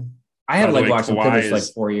 I haven't like watched the Clippers for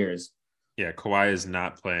like 4 years. Yeah, Kawhi is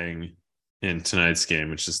not playing in tonight's game,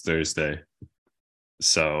 which is Thursday.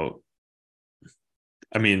 So,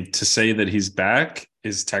 I mean, to say that he's back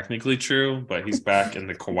is technically true, but he's back in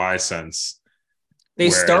the Kawhi sense.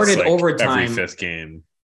 They started like overtime every fifth game.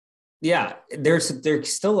 Yeah, they're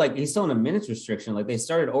still like he's still in a minutes restriction. Like they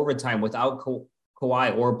started overtime without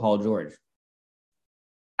Kawhi or Paul George.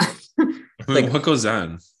 Like, what goes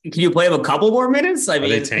on? Can you play him a couple more minutes? I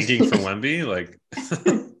mean, are they tanking for Wemby? Like,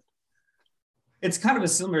 it's kind of a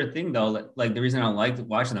similar thing though. Like the reason I don't like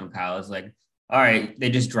watching them, Kyle, is like, all right, they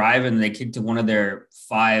just drive and they kick to one of their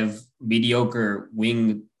 5 mediocre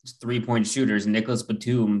wing 3-point shooters. Nicholas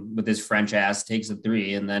Batum with his French ass takes a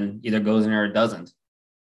 3 and then either goes in or it doesn't.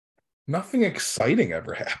 Nothing exciting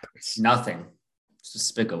ever happens. Nothing. It's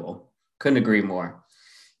despicable. Couldn't agree more.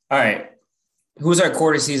 All right. Who's our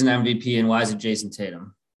quarter season MVP and why is it Jason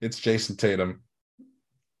Tatum? It's Jason Tatum.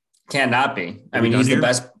 Cannot be. I mean, he's the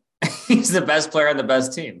best. He's the best player on the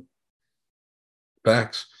best team.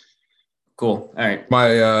 Facts. Cool. All right.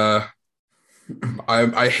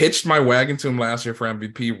 I hitched my wagon to him last year for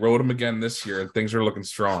MVP, rode him again this year, and things are looking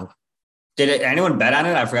strong. Did anyone bet on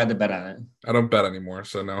it? I forgot to bet on it. I don't bet anymore,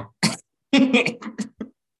 so no.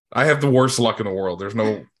 I have the worst luck in the world. There's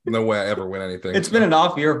no way I ever win anything. It's been an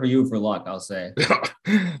off year for you for luck, I'll say.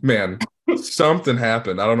 Man, something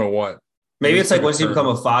happened. I don't know what. Maybe it's like once you become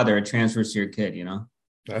a father, it transfers to your kid, you know?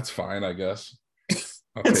 That's fine, I guess.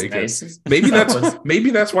 I'll take nice. It. Maybe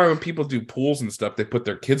that's why when people do pools and stuff, they put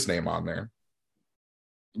their kid's name on there.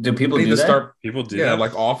 Do people do that? People do that? Yeah,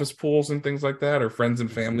 like office pools and things like that, or friends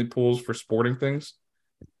and family pools for sporting things.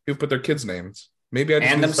 People put their kids' names. Maybe I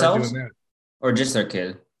just need to start doing that. Or just their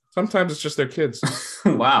kid? Sometimes it's just their kids.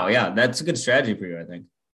 Wow, yeah, that's a good strategy for you, I think.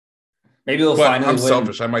 Maybe we'll finally I'm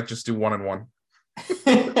selfish. I might just do 1 and 1.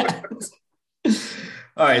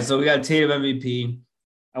 All right, so we got Tatum MVP.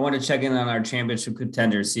 I want to check in on our championship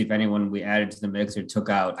contenders, see if anyone we added to the mix or took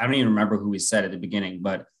out. I don't even remember who we said at the beginning,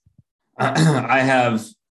 but I have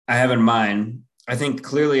in mind, I think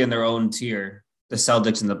clearly in their own tier, the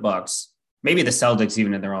Celtics and the Bucks. Maybe the Celtics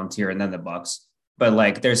even in their own tier and then the Bucks. But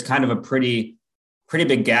like there's kind of a pretty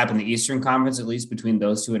big gap in the Eastern Conference, at least between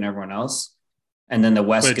those two and everyone else. And then the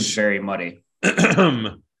West gets very muddy.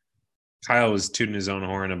 Kyle was tooting his own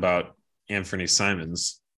horn about Anthony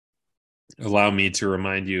Simons. Allow me to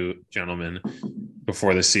remind you, gentlemen,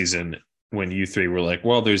 before the season, when you three were like,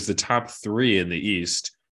 well, there's the top 3 in the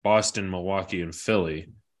East, Boston, Milwaukee, and Philly.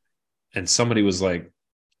 And somebody was like,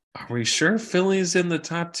 are we sure Philly's in the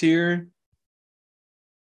top tier?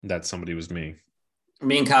 That somebody was me.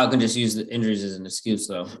 Me and Kyle can just use the injuries as an excuse,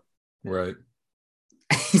 though. Right.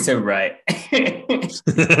 He said, right.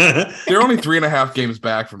 They're only 3.5 games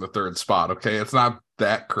back from the 3rd spot, okay? It's not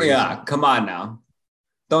that crazy. Yeah, come on now.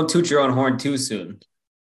 Don't toot your own horn too soon.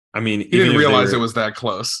 I mean, you didn't realize it was that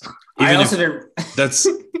close. I also didn't. That's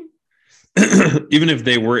even if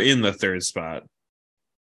they were in the 3rd spot,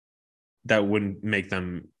 that wouldn't make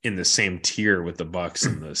them in the same tier with the Bucks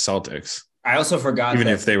and the Celtics. I also forgot even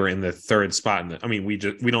if they were in the 3rd spot. I mean, we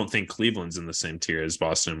don't think Cleveland's in the same tier as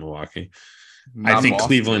Boston and Milwaukee. I think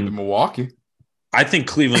Cleveland, Milwaukee. I think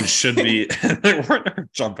Cleveland should be. We're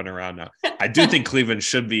jumping around now. I do think Cleveland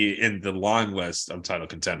should be in the long list of title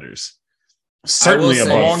contenders. Certainly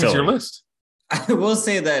above Philly. Your list. I will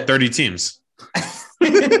say that 30 teams.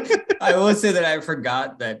 I will say that I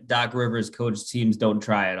forgot that Doc Rivers coached teams don't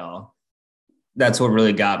try at all. That's what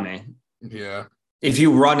really got me. Yeah. If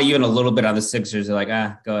you run even a little bit on the Sixers, they're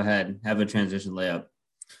like, go ahead, have a transition layup.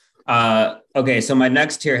 Okay, so my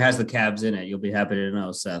next tier has the Cavs in it. You'll be happy to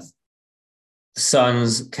know, Seth.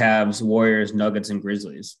 Suns, Cavs, Warriors, Nuggets, and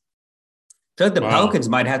Grizzlies. I feel like the Pelicans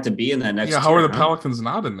might have to be in that next tier. How are the Pelicans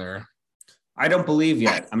not in there? I don't believe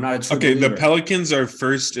yet. I'm not a true believer. The Pelicans are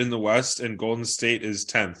first in the West, and Golden State is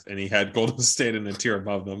 10th, and he had Golden State in a tier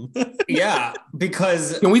above them. Yeah,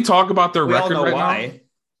 because can we talk about their record right why.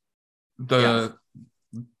 Now?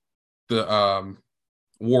 The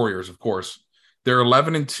Warriors, of course, they're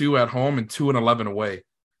 11-2 at home and 2-11 away.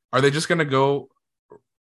 Are they just going to go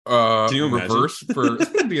reverse for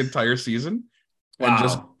the entire season and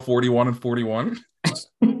just 41-41?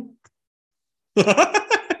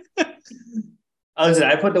 Listen,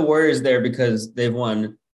 I put the Warriors there because they've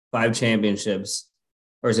won 5 championships,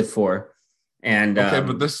 or is it 4? And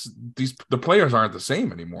but the players aren't the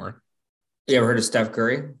same anymore. You ever heard of Steph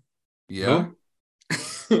Curry? Yeah.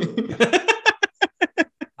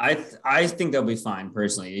 I think they'll be fine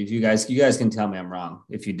personally. If you guys can tell me I'm wrong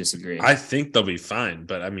if you disagree. I think they'll be fine,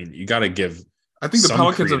 but I mean, you got to give. I think the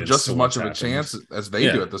Pelicans have just as much of a chance as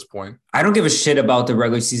they do at this point. I don't give a shit about the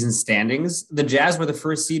regular season standings. The Jazz were the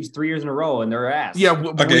first seeds 3 years in a row, and they're ass. Yeah.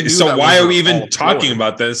 Okay. So why are we even talking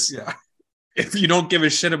about this? Yeah. If you don't give a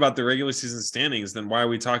shit about the regular season standings, then why are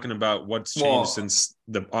we talking about what's changed since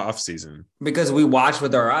the off season? Because we watch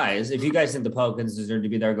with our eyes. If you guys think the Pelicans deserve to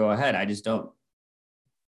be there, go ahead. I just don't.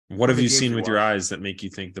 What have you seen with your eyes that make you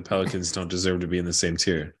think the Pelicans don't deserve to be in the same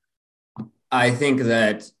tier? I think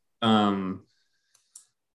that.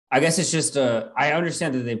 I guess it's just I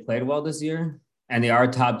understand that they played well this year, and they are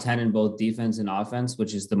top 10 in both defense and offense,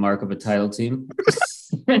 which is the mark of a title team.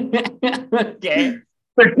 Okay.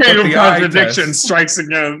 The contradiction strikes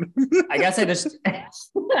again. I guess I just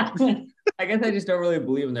don't really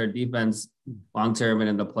believe in their defense long term and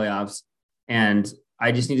in the playoffs. And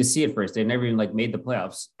I just need to see it first. They've never even made the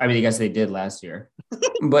playoffs. I mean, I guess they did last year,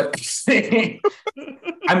 but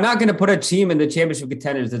I'm not going to put a team in the championship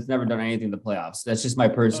contenders that's never done anything in the playoffs. That's just my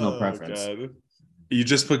personal preference. God. You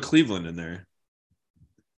just put Cleveland in there.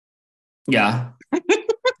 Yeah.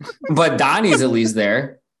 But Donnie's at least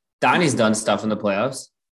there. Donnie's done stuff in the playoffs.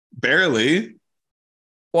 Barely.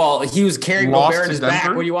 Well, he was carrying Gobert in his back.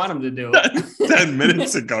 What do you want him to do? 10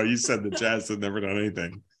 minutes ago, you said the Jazz had never done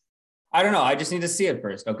anything. I don't know. I just need to see it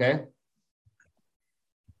first, okay?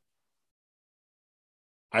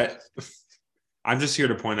 I'm just here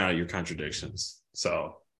to point out your contradictions.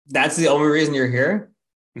 So that's the only reason you're here?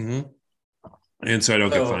 Mm-hmm. And so I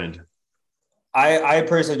don't get fined. I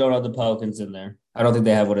personally don't have the Pelicans in there. I don't think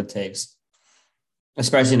they have what it takes,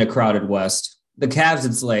 especially in a crowded West. The Cavs,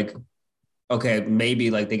 it's okay, maybe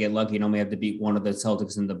they get lucky and only have to beat one of the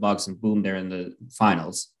Celtics and the Bucks, and boom, they're in the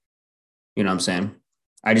finals. You know what I'm saying?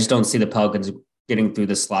 I just don't see the Pelicans getting through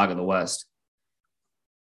the slog of the West.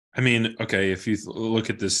 I mean, okay, if you look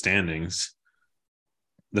at the standings,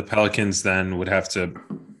 the Pelicans then would have to,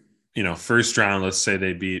 first round, let's say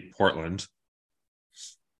they beat Portland.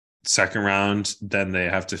 Second round, then they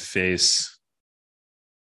have to face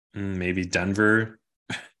maybe Denver.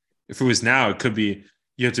 If it was now, it could be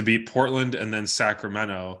you have to beat Portland and then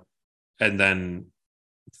Sacramento and then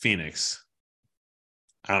Phoenix.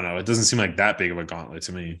 I don't know. It doesn't seem like that big of a gauntlet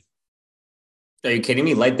to me. Are you kidding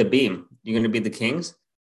me? Light the beam. You're going to beat the Kings?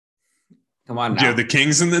 Come on now. Yeah, the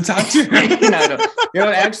Kings in the top two.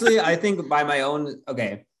 No. Actually, I think by my own.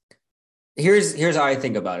 Okay, here's how I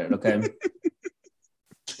think about it. Okay,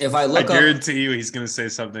 if I look, I guarantee you, he's going to say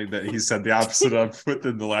something that he said the opposite of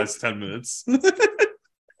within the last 10 minutes.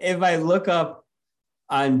 If I look up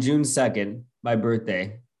on June 2nd, my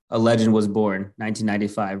birthday, a legend was born,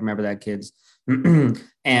 1995. Remember that, kids?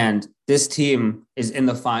 And this team is in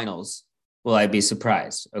the finals. Will I be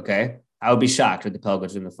surprised? Okay, I would be shocked if the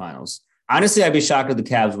Pelicans were in the finals. Honestly, I'd be shocked if the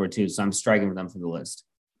Cavs were too, so I'm striking for them from the list.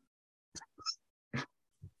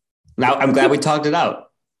 Now, I'm glad we talked it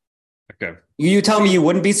out. Okay. You tell me you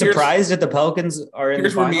wouldn't be surprised if the Pelicans are in the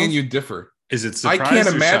finals? Here's where me and you differ. Is it surprise? I can't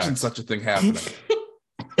imagine such a thing happening.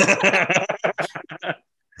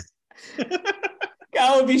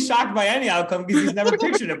 I would be shocked by any outcome because he's never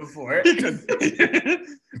pictured it before.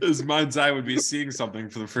 His mind's eye would be seeing something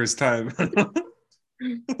for the first time.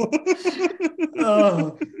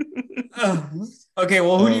 Okay,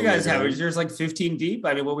 well, who do you guys have? Is yours 15 deep?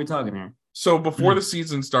 I mean, what are we talking here? So before the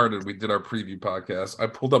season started, we did our preview podcast. I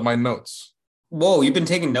pulled up my notes. Whoa, you've been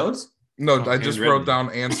taking notes? No, I just wrote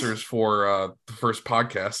down answers for the first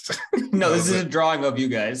podcast. No, this is a drawing of you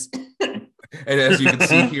guys. And as you can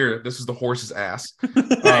see here, this is the horse's ass.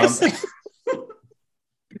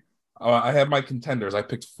 I have my contenders. I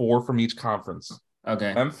picked 4 from each conference.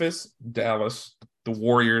 Okay. Memphis, Dallas, the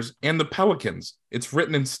Warriors, and the Pelicans. It's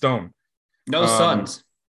written in stone. No Suns.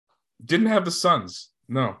 Didn't have the Suns.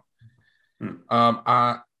 No.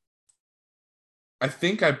 I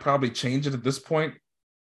think I'd probably change it at this point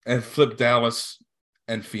and flip Dallas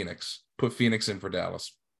and Phoenix. Put Phoenix in for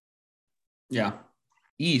Dallas. Yeah.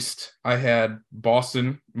 East, I had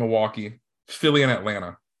Boston, Milwaukee, Philly, and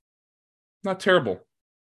Atlanta. Not terrible.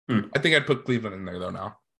 I think I'd put Cleveland in there, though,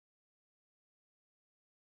 now.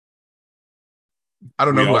 I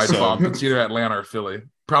don't know who I'd bump. It's either Atlanta or Philly.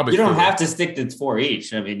 Probably You don't Philly. have to stick to 4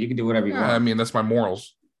 each. I mean, you can do whatever you want. I mean, that's my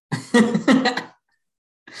morals.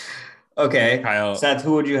 Okay. Kyle, Seth,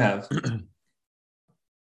 who would you have?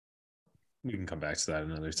 We can come back to that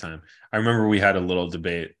another time. I remember we had a little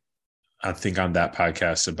debate, I think, on that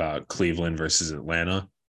podcast about Cleveland versus Atlanta.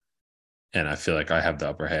 And I feel like I have the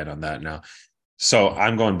upper hand on that now. So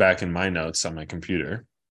I'm going back in my notes on my computer.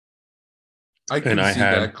 I can see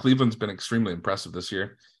that Cleveland's been extremely impressive this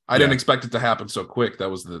year. I didn't expect it to happen so quick. That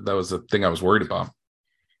was the thing I was worried about.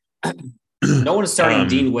 No one starting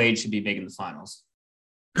Dean Wade should be making the finals.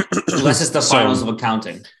 Unless it's the finals of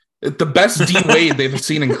accounting. The best Dean Wade they've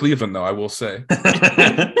seen in Cleveland, though, I will say.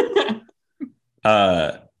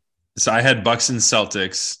 So I had Bucks and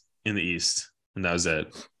Celtics in the East, and that was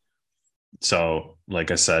it. So, like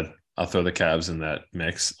I said, I'll throw the Cavs in that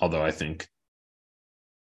mix, although I think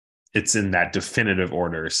it's in that definitive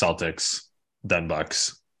order: Celtics, then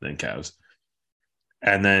Bucks, then Cavs.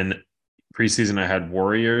 And then preseason, I had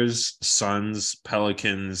Warriors, Suns,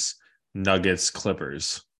 Pelicans, Nuggets,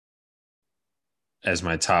 Clippers as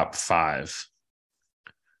my top 5.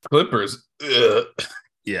 Clippers. Ugh.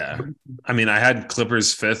 Yeah. I mean, I had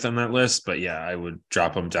Clippers 5th on that list, but yeah, I would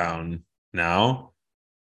drop them down now.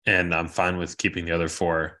 And I'm fine with keeping the other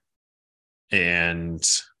 4. And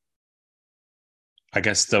I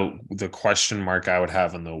guess the question mark I would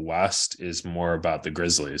have in the West is more about the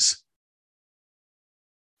Grizzlies.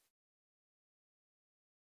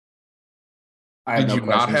 Did you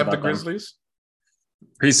not have the Grizzlies?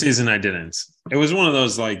 Preseason, I didn't. It was one of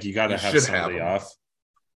those, like, you got to have somebody off.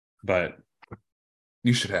 But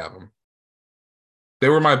you should have them. They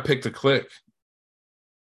were my pick to click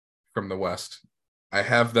from the West. I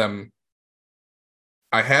have them.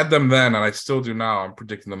 I had them then, and I still do now. I'm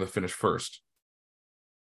predicting them to finish first.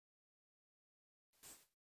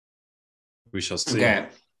 We shall see. Okay.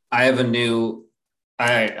 I have a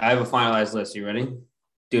finalized list. You ready?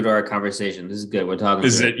 Due to our conversation. This is good. We're talking.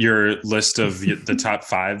 Is it your list of the top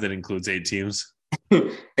 5 that includes 8 teams?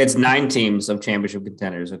 It's 9 teams of championship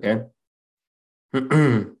contenders, okay?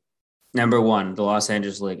 Number 1, the Los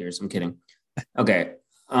Angeles Lakers. I'm kidding. Okay.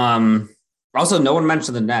 Also, no one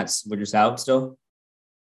mentioned the Nets. We're just out still?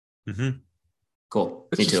 Mm-hmm. Cool.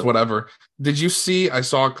 It's just whatever. Did you see? I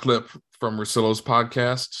saw a clip from Russillo's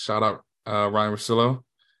podcast. Shout out Ryan Russillo.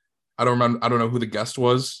 I don't know who the guest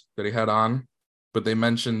was that he had on, but they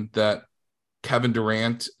mentioned that Kevin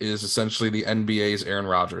Durant is essentially the NBA's Aaron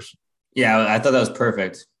Rodgers. Yeah, I thought that was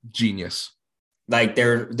perfect. Genius. Like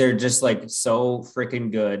they're just like so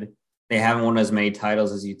freaking good. They haven't won as many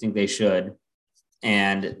titles as you think they should,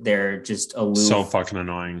 and they're just aloof. So fucking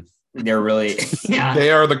annoying. They're really yeah.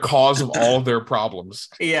 They are the cause of all of their problems.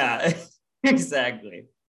 Yeah, exactly.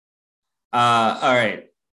 All right.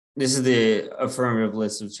 This is the affirmative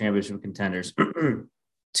list of championship contenders.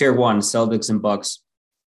 Tier 1, Celtics and Bucks.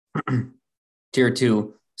 Tier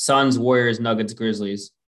 2, Suns, Warriors, Nuggets,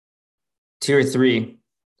 Grizzlies. Tier 3,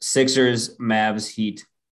 Sixers, Mavs, Heat.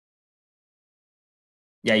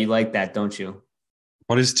 Yeah, you like that, don't you?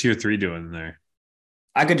 What is Tier 3 doing there?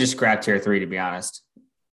 I could just scrap Tier 3, to be honest.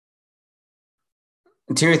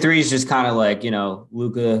 Tier 3 is just kind of like,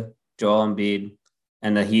 Luka, Joel Embiid,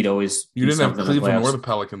 and the Heat always. You didn't have Cleveland or the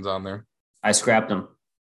Pelicans on there. I scrapped them.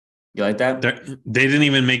 You like that? They didn't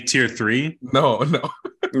even make Tier 3? No.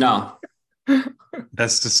 No.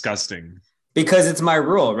 That's disgusting. Because it's my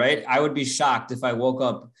rule, right? I would be shocked if I woke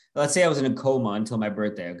up. Let's say I was in a coma until my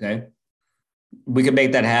birthday, okay? We could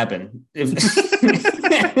make that happen. If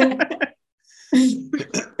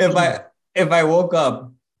I woke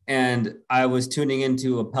up and I was tuning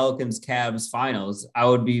into a Pelicans-Cavs finals, I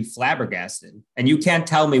would be flabbergasted. And you can't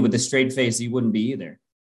tell me with a straight face you wouldn't be either.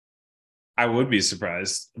 I would be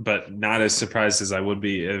surprised, but not as surprised as I would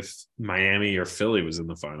be if Miami or Philly was in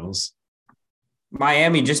the finals.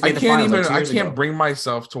 Miami just made the finals. I can't bring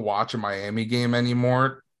myself to watch a Miami game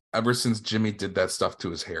anymore ever since Jimmy did that stuff to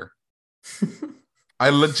his hair. I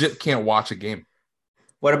legit can't watch a game.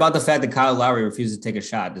 What about the fact that Kyle Lowry refused to take a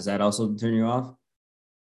shot? Does that also turn you off?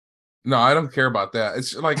 No, I don't care about that.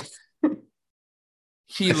 It's like I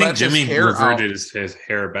think Jimmy reverted his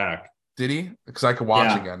hair back. Did he? Because I could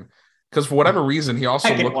watch again. Because for whatever reason, he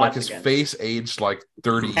also looked like his face aged like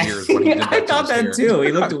 30 years when he did that. I thought that too.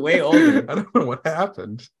 He looked way older. I don't know what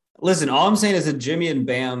happened. Listen, all I'm saying is a Jimmy and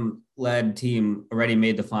Bam led team already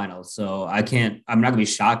made the finals. So I'm not gonna be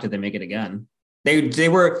shocked if they make it again. They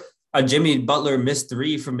were a Jimmy Butler missed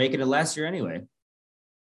 3 from making it last year anyway.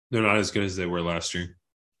 They're not as good as they were last year.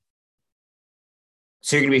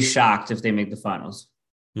 So you're gonna be shocked if they make the finals.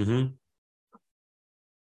 Mm-hmm.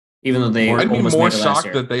 Even though I'd be more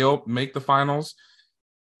shocked that they make the finals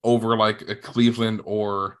over like a Cleveland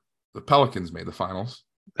or the Pelicans made the finals.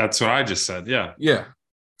 That's what I just said. Yeah. Yeah.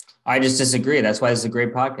 I just disagree. That's why it's a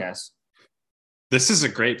great podcast. This is a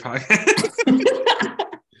great podcast.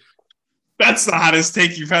 That's the hottest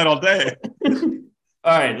take you've had all day.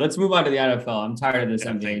 All right, let's move on to the NFL. I'm tired of this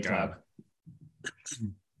NBA talk.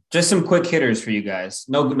 Just some quick hitters for you guys.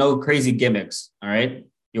 No crazy gimmicks. All right.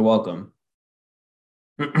 You're welcome.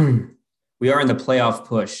 We are in the playoff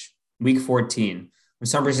push, week 14. For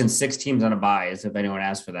some reason, 6 teams on a bye, as if anyone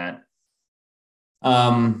asked for that.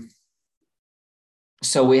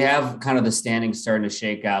 So we have kind of the standings starting to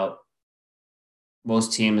shake out.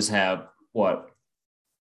 Most teams have,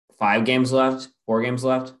 5 games left, 4 games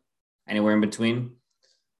left, anywhere in between.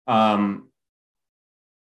 Who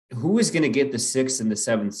is going to get the 6th and the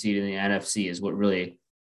 7th seed in the NFC is what really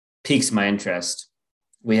piques my interest.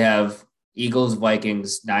 We have Eagles,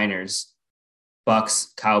 Vikings, Niners,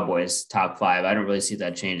 Bucks, Cowboys, top 5. I don't really see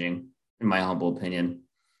that changing, in my humble opinion.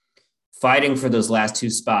 Fighting for those last 2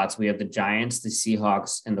 spots, we have the Giants, the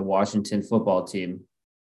Seahawks, and the Washington football team,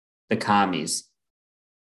 the Commies.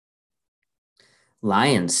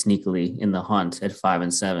 Lions sneakily in the hunt at 5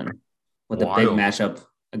 and 7 with a big matchup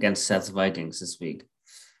against Seth's Vikings this week.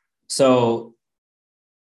 So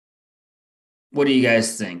what do you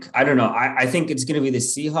guys think? I don't know. I think it's going to be the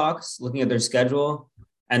Seahawks looking at their schedule,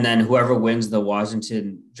 and then whoever wins the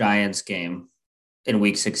Washington Giants game in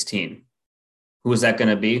week 16. Who is that going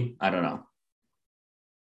to be? I don't know.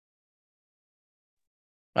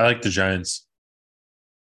 I like the Giants.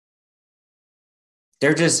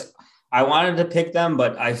 I wanted to pick them,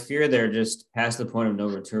 but I fear they're just past the point of no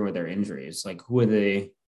return with their injuries. Like, who are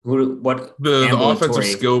they? The offensive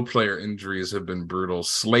skill player injuries have been brutal.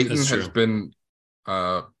 Slayton has been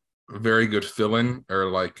a very good fill-in,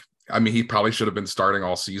 he probably should have been starting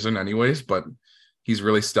all season anyways, but he's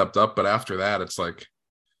really stepped up. But after that, it's like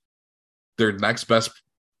their next best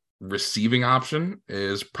receiving option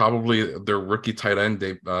is probably their rookie tight end,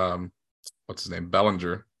 what's his name?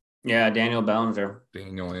 Bellinger. Yeah, Daniel Bellinger.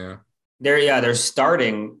 Yeah. They're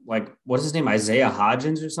starting, what's his name? Isaiah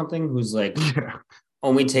Hodgins or something, who's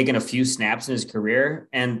only taken a few snaps in his career,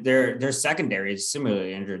 and their secondary is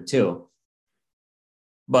similarly injured too.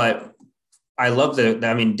 But I love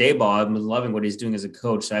Daboll. I'm loving what he's doing as a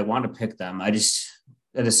coach. So I want to pick them. I just,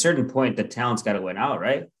 at a certain point, the talent's got to win out,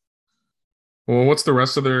 right? Well, what's the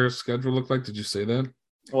rest of their schedule look like? Did you say that?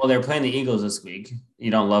 Well, they're playing the Eagles this week. You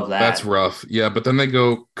don't love that. That's rough. Yeah, but then they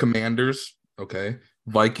go Commanders. Okay.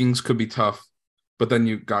 Vikings could be tough, but then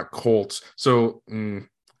you got Colts. So then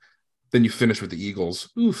you finish with the Eagles.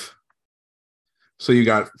 Oof. So you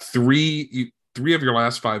got three of your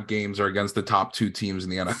last 5 games are against the top 2 teams in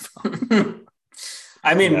the NFL.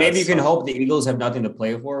 Maybe you can hope the Eagles have nothing to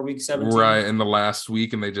play for week 17. Right, in the last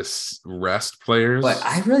week, and they just rest players. But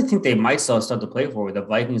I really think they might still have stuff to play for with the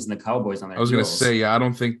Vikings and the Cowboys on their I was going to say, I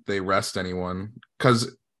don't think they rest anyone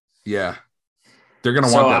because, they're going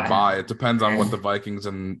to want that bye. It depends on what the Vikings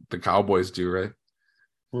and the Cowboys do, right?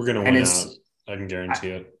 We're going to win out. I can guarantee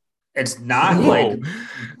it. It's not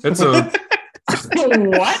it's a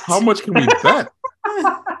what? How much can we bet?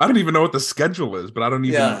 I don't even know what the schedule is, but I don't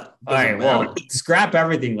even. Yeah. All right. Well, scrap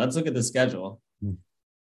everything. Let's look at the schedule.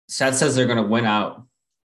 Seth says they're going to win out.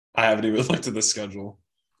 I haven't even looked at the schedule.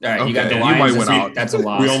 All right. You got the Lions. You might win out. That's a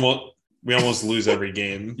loss. We almost lose every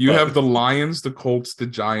game. You have the Lions, the Colts, the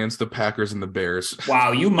Giants, the Packers, and the Bears.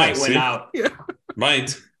 Wow. You might win out. Yeah.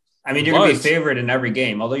 Might. You're going to be favored in every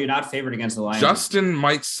game, although you're not favored against the Lions. Justin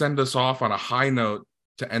might send us off on a high note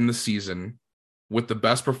to end the season with the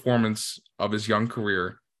best performance of his young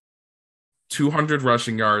career. 200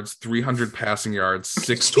 rushing yards, 300 passing yards,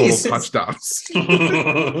 6 total touchdowns.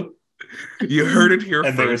 You heard it here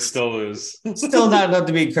and first. They would still lose. Still not enough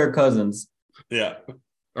to beat Kirk Cousins. Yeah.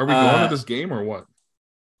 Are we going to this game or what?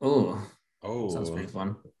 Oh, sounds pretty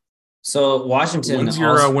fun. So Washington. When's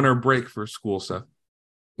your winter break for school, Seth?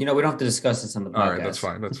 We don't have to discuss this on the podcast. All right,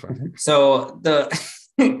 that's fine. So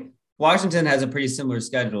the Washington has a pretty similar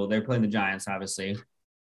schedule. They're playing the Giants, obviously.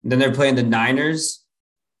 Then they're playing the Niners.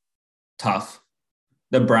 Tough.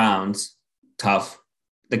 The Browns. Tough.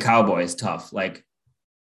 The Cowboys. Tough.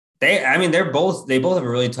 They both have a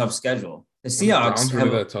really tough schedule. The Seahawks really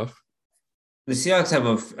that tough. The Seahawks have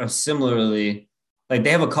a similarly, like,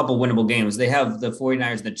 they have a couple winnable games. They have the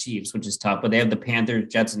 49ers and the Chiefs, which is tough, but they have the Panthers,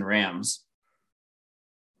 Jets, and Rams.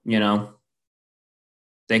 You know,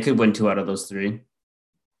 they could win 2 out of those 3.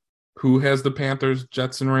 Who has the Panthers,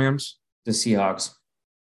 Jets, and Rams? The Seahawks.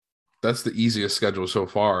 That's the easiest schedule so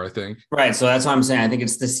far, I think. Right. So that's what I'm saying. I think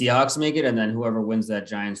it's the Seahawks make it, and then whoever wins that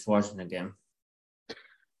Giants-Washington game.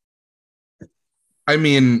 I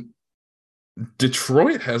mean,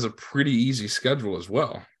 Detroit has a pretty easy schedule as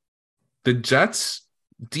well. The Jets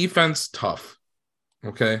defense, tough.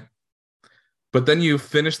 Okay. But then you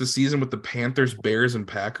finish the season with the Panthers, Bears, and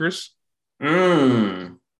Packers. They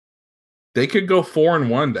could go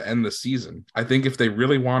 4-1 to end the season, I think, if they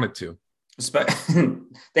really wanted to.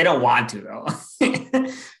 They don't want to, though.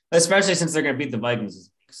 Especially since they're going to beat the Vikings this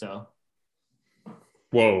week. So,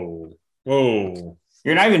 whoa.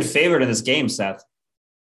 You're not even favored in this game, Seth.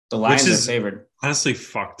 The Lions are favored. Honestly,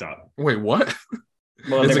 fucked up. Wait, what?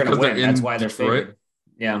 Well, they're going to win. That's why they're favored.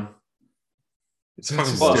 Yeah. It's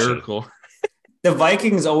hysterical. The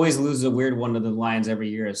Vikings always lose a weird one to the Lions every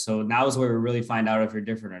year. So now is where we really find out if you're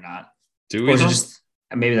different or not. Do we?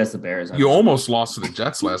 Maybe that's the Bears. You almost lost to the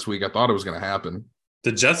Jets last week. I thought it was going to happen.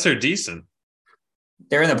 The Jets are decent.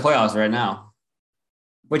 They're in the playoffs right now,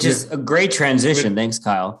 which is a great transition. Thanks,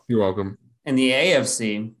 Kyle. You're welcome. In the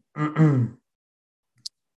AFC,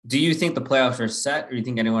 do you think the playoffs are set, or do you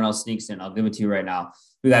think anyone else sneaks in? I'll give it to you right now.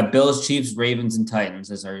 We got Bills, Chiefs, Ravens, and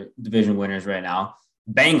Titans as our division winners right now.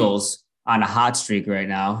 Bengals on a hot streak right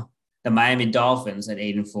now. The Miami Dolphins at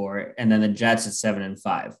 8-4, and then the Jets at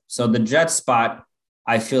 7-5. So the Jets spot,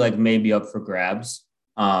 I feel like, may be up for grabs.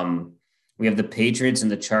 We have the Patriots and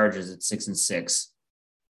the Chargers at 6-6.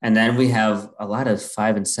 And then we have a lot of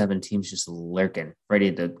 5-7 teams just lurking,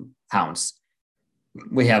 ready to pounce.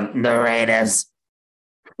 We have the Raiders.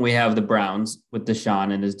 We have the Browns with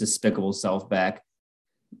Deshaun and his despicable self back.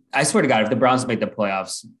 I swear to God, if the Browns make the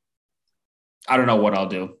playoffs, I don't know what I'll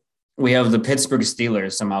do. We have the Pittsburgh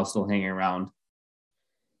Steelers somehow still hanging around.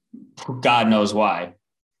 God knows why.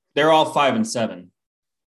 They're all 5-7.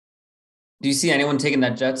 Do you see anyone taking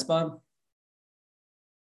that Jets spot?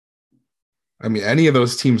 I mean, any of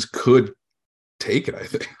those teams could take it, I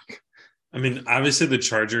think. I mean, obviously the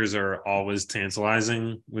Chargers are always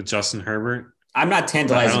tantalizing with Justin Herbert. I'm not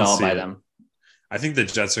tantalized at all by them. I think the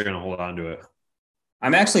Jets are going to hold on to it.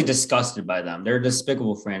 I'm actually disgusted by them. They're a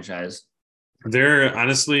despicable franchise. They're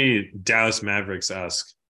honestly Dallas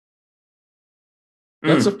Mavericks-esque.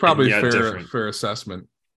 That's probably fair assessment.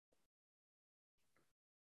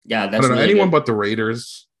 Yeah, that's I don't know. really Anyone good. but the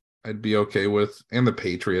Raiders I'd be okay with, and the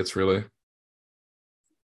Patriots, really.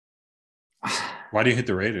 Why do you hate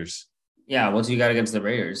the Raiders? Yeah, what's you got against the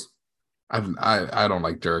Raiders? I don't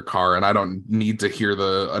like Derek Carr, and I don't need to hear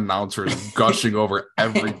the announcers gushing over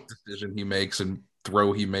every decision he makes and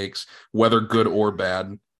throw he makes, whether good or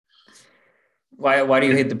bad. Why do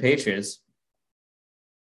you hate the Patriots?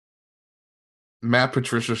 Matt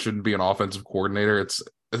Patricia shouldn't be an offensive coordinator. It's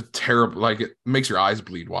terrible. Like, it makes your eyes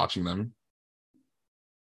bleed watching them.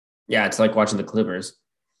 Yeah, it's like watching the Clippers.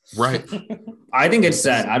 Right. I think it's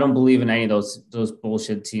set. I don't believe in any of those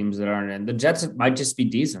bullshit teams that aren't in. The Jets might just be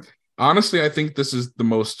decent. Honestly, I think this is the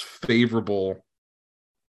most favorable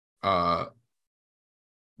the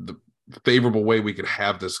favorable way we could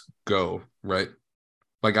have this go, right?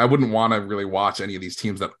 Like, I wouldn't want to really watch any of these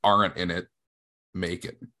teams that aren't in it make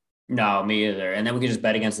it. No, me either. And then we can just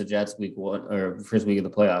bet against the Jets week 1 or first week of the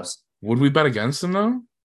playoffs. Would we bet against them, though?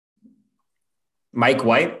 Mike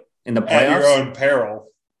White in the playoffs? At your own peril.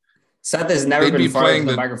 Seth has never been far from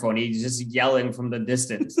the microphone. He's just yelling from the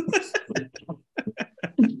distance.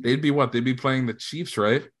 They'd be what? They'd be playing the Chiefs,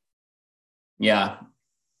 right? Yeah.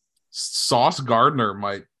 Sauce Gardner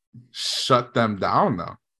might shut them down,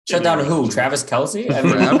 though. Shut down who? Travis Kelce?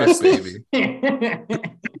 Travis, baby.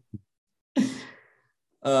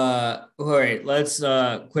 All right, let's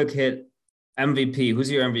quick hit MVP. Who's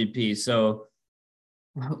your MVP? So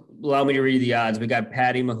allow me to read the odds. We got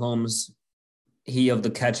Patty Mahomes, he of the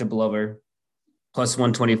ketchup lover, plus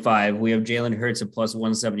 125. We have Jalen Hurts at plus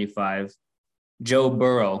 175. Joe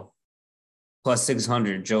Burrow, plus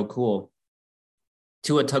 600. Joe Cool.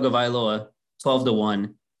 Tua Tagovailoa,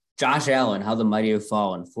 12-1. Josh Allen, how the mighty have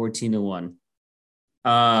fallen, 14-1.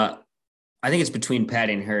 I think it's between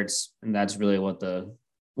Patty and Hurts, and that's really what the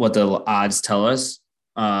odds tell us.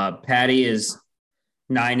 Patty is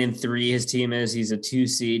 9-3. His team is. He's a 2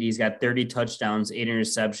 seed. He's got 30 touchdowns, 8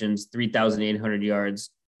 interceptions, 3,800 yards.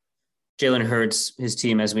 Jalen Hurts, his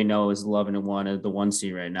team, as we know, is 11-1 at the 1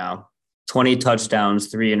 seed right now. 20 touchdowns,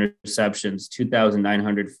 3 interceptions,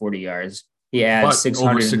 2,940 yards. He had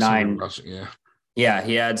 609 rushing. Yeah. Yeah,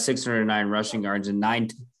 he had 609 rushing yards and nine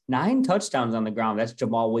touchdowns on the ground. That's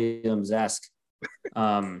Jamal Williams-esque.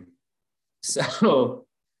 So,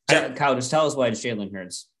 Kyle, just tell us why it's Jalen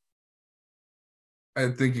Hurts.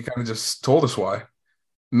 I think you kind of just told us why.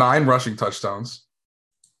 9 rushing touchdowns,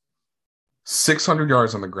 600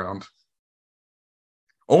 yards on the ground,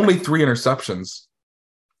 only 3 interceptions,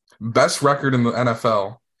 best record in the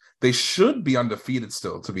NFL. They should be undefeated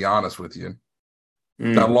still, to be honest with you.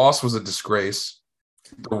 That loss was a disgrace.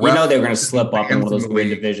 They're going to slip up in one of those weird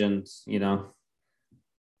divisions, I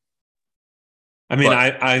mean,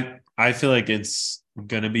 I feel like it's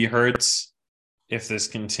going to be Hurts if this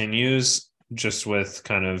continues, just with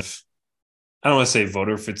kind of, I don't want to say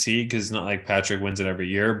voter fatigue, because it's not like Patrick wins it every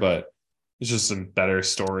year, but it's just a better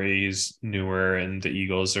story. He's newer, and the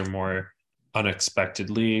Eagles are more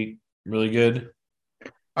unexpectedly really good.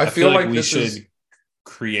 I feel like we should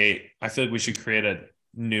create a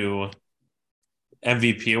new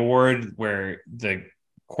MVP award where the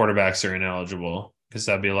quarterbacks are ineligible, because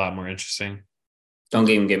that'd be a lot more interesting. Don't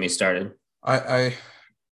even get me started. I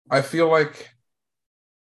feel like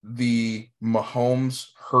the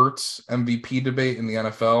Mahomes-Hurts MVP debate in the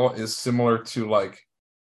NFL is similar to like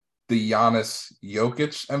the Giannis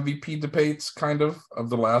Jokic MVP debates kind of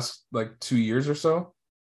the last like 2 years or so,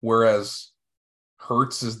 whereas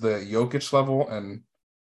Hurts is the Jokic level and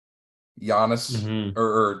Giannis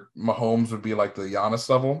or Mahomes would be like the Giannis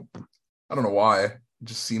level. I don't know why. It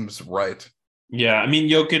just seems right. Yeah, I mean,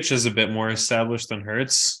 Jokic is a bit more established than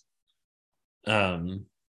Hurts.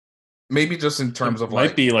 Maybe just in terms of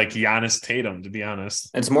might be like Giannis Tatum, to be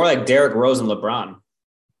honest. It's more like Derrick Rose and LeBron.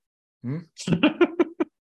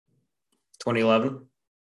 2011.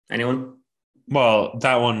 Anyone? Well,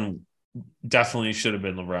 that one definitely should have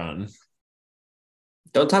been LeBron.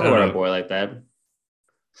 Don't talk about our boy like that.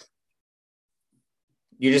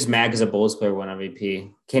 You're just mad because a Bulls player won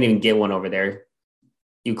MVP. Can't even get one over there.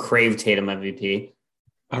 You crave Tatum MVP.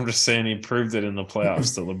 I'm just saying he proved it in the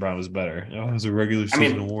playoffs that LeBron was better. It was a regular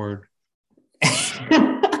season award.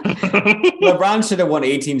 LeBron should have won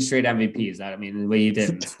 18 straight MVPs. The way he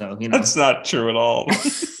did. So, That's not true at all.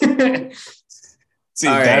 See,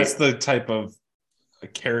 that's the type of a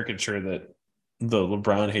caricature that the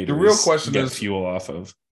LeBron haters the real question get is, fuel off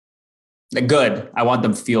of. Good. I want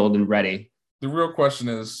them fueled and ready. The real question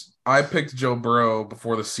is, I picked Joe Burrow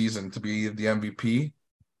before the season to be the MVP.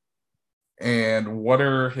 And what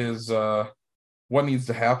are his what needs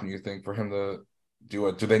to happen, you think, for him to do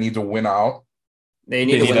it? Do they need to win out? They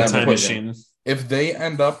need to win a time machine. If they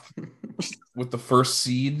end up with the first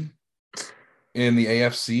seed in the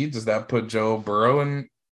AFC, does that put Joe Burrow in?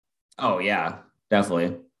 Oh, yeah,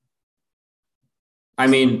 definitely. I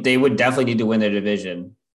mean, they would definitely need to win their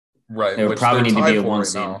division. Right. They would probably need to be a 1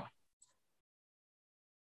 seed.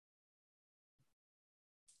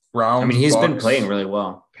 Browns, he's Bucks, been playing really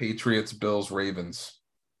well. Patriots, Bills, Ravens.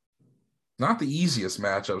 Not the easiest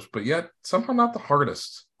matchups, but yet somehow not the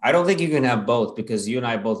hardest. I don't think you can have both, because you and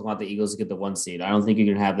I both want the Eagles to get the 1 seed. I don't think you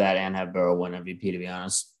can have that and have Burrow win MVP, to be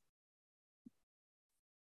honest.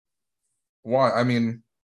 Why? I mean,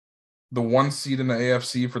 the 1 seed in the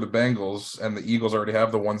AFC for the Bengals, and the Eagles already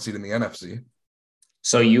have the 1 seed in the NFC.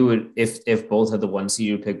 So you would, if both had the 1 seed,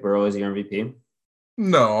 you would pick Burrow as your MVP?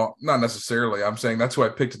 No, not necessarily. I'm saying that's who I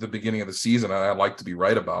picked at the beginning of the season, and I'd like to be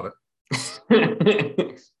right about it.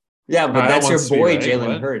 Yeah, but that's your boy,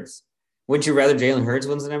 Jalen Hurts. Wouldn't you rather Jalen Hurts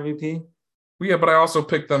wins an MVP? Well, yeah, but I also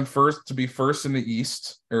picked them first to be first in the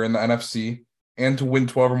East or in the NFC and to win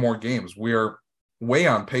 12 or more games. We are way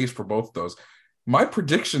on pace for both of those. My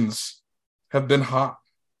predictions have been hot.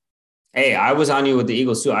 Hey, I was on you with the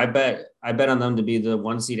Eagles too. I bet on them to be the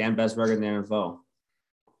 1 seed and best record in the NFL.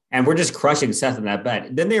 And we're just crushing Seth in that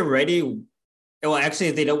bet. Then they're ready. Well, actually,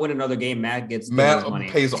 if they don't win another game, Matt money.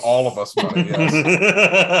 Pays all of us money.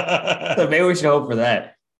 Yes. So maybe we should hope for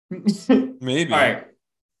that. Maybe. All right.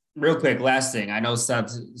 Real quick, last thing. I know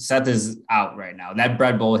Seth is out right now. That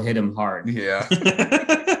bread bowl hit him hard. Yeah.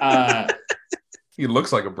 He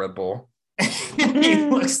looks like a bread bowl. He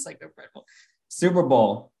looks like a bread bowl. Super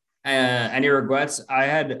Bowl. Any regrets? I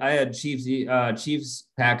had Chiefs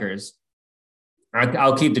Packers.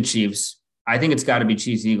 I'll keep the Chiefs. I think it's got to be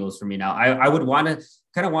Chiefs Eagles for me now. I would want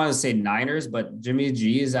to say Niners, but Jimmy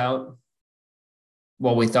G is out.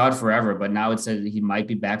 Well, we thought forever, but now it said he might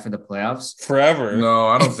be back for the playoffs. Forever? No,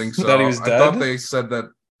 I don't think so. That he was dead? I thought they said that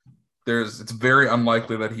it's very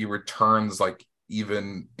unlikely that he returns like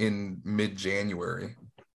even in mid-January.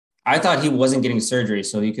 I thought he wasn't getting surgery,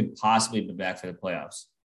 so he could possibly be back for the playoffs.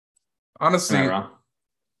 Honestly,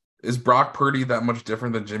 Is Brock Purdy that much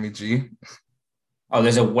different than Jimmy G? Oh,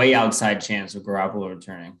 there's a way outside chance of Garoppolo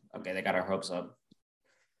returning. Okay, they got our hopes up.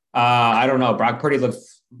 I don't know. Brock Purdy looked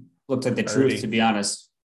like the truth, to be honest.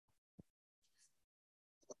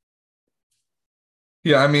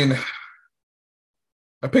 Yeah, I mean,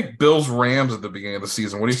 I picked Bills Rams at the beginning of the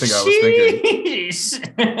season. What do you think I was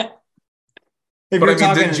thinking? But I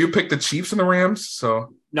mean, didn't you pick the Chiefs and the Rams?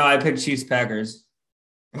 So no, I picked Chiefs Packers.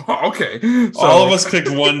 Okay, so all of us picked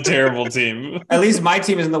one terrible team. At least my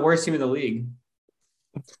team isn't the worst team in the league.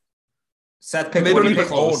 Seth picked. They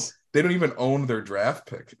don't even own their draft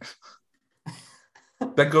pick.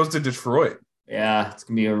 That goes to Detroit. Yeah, it's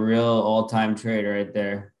gonna be a real all-time trade right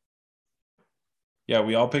there. Yeah,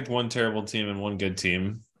 we all picked one terrible team and one good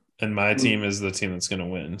team, and my team is the team that's gonna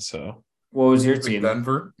win. So, what was your team?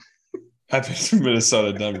 Denver. I picked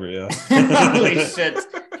Minnesota, Denver. Yeah. Holy shit!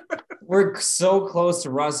 We're so close to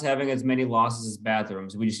Russ having as many losses as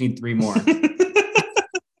bathrooms. We just need 3 more.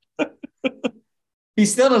 He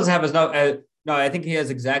still doesn't have enough. No, I think he has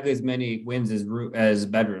exactly as many wins as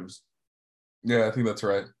bedrooms. Yeah, I think that's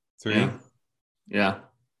right. 3. Yeah.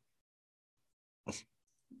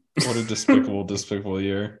 What a despicable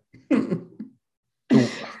year. The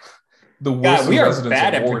God, we are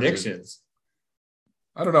bad at predictions.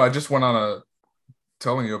 I don't know. I just went on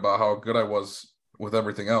telling you about how good I was with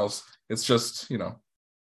everything else. It's just, the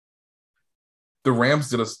Rams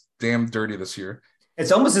did us damn dirty this year.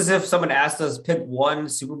 It's almost as if someone asked us pick one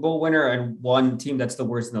Super Bowl winner and one team that's the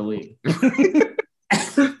worst in the league.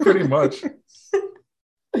 Pretty much.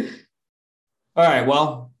 All right.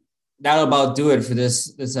 Well, that'll about do it for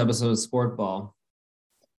this episode of Sport Ball.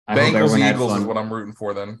 Bengals Eagles is what I'm rooting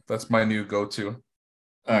for then. That's my new go-to.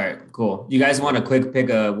 All right, cool. You guys want to quick pick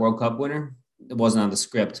a World Cup winner? It wasn't on the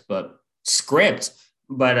script, but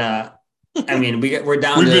I mean, we're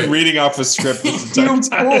down. We've been reading off a script this entire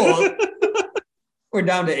time. We're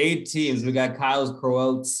down to 8 teams. We got Kyle's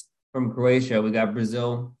Croats from Croatia. We got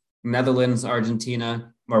Brazil, Netherlands,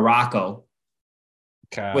 Argentina, Morocco.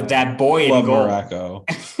 God, with that boy in goal. Morocco.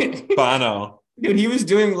 Bono. Dude, he was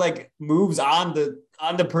doing like moves on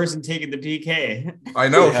the person taking the PK. I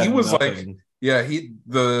know. He was nothing.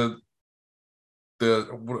 The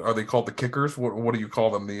what are they called? The kickers? What do you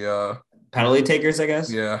call them? The penalty takers, I guess.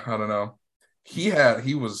 Yeah, I don't know.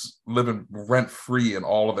 He was living rent free in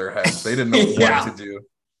all of their heads. They didn't know what to do.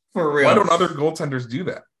 For real. Why don't other goaltenders do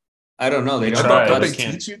that? I don't know. They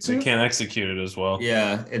can't execute it as well.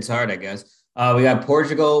 Yeah, it's hard, I guess. We got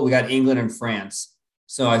Portugal, we got England and France.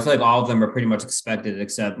 So I feel like all of them are pretty much expected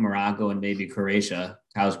except Morocco and maybe Croatia.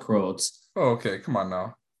 How's Croats? Oh, okay. Come on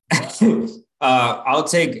now. I'll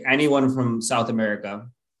take anyone from South America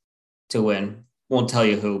to win. Won't tell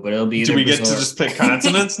you who, but it'll be either. Do we get to just pick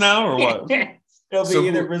continents now or what? It'll be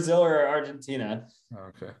either Brazil or Argentina.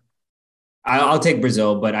 Okay. I'll take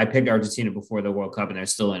Brazil, but I picked Argentina before the World Cup and they're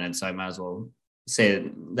still in it, so I might as well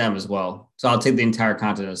say them as well. So I'll take the entire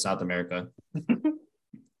continent of South America.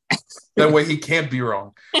 That way he can't be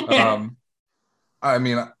wrong. I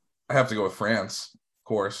mean, I have to go with France, of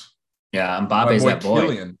course. Yeah, Mbappe's that boy.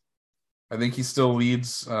 Kylian. I think he still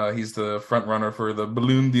leads. He's the front runner for the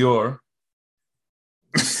Ballon d'Or.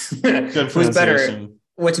 Who's better?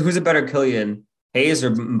 Who's a better Kylian, Hayes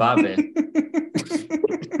or Mbappe?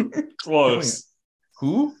 Close.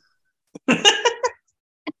 Who?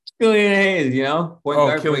 Kylian Hayes,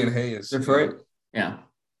 Kylian Hayes. Detroit? Yeah.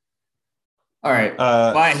 All right.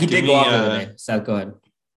 Why he did go off the other day. Seth, go ahead.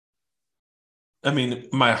 I mean,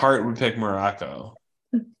 my heart would pick Morocco,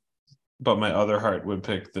 but my other heart would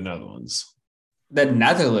pick the Netherlands. The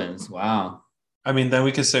Netherlands? Wow. I mean, then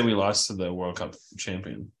we could say we lost to the World Cup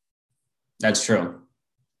champion. That's true.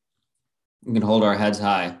 We can hold our heads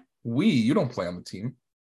high. You don't play on the team.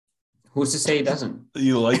 Who's to say he doesn't?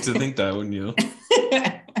 You like to think that, wouldn't you?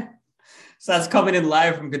 So that's coming in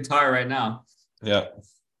live from Qatar right now. Yeah.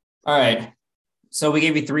 All right. So we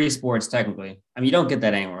gave you 3 sports, technically. I mean, you don't get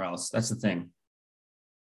that anywhere else. That's the thing.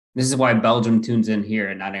 This is why Belgium tunes in here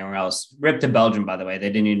and not anywhere else. Rip to Belgium, by the way. They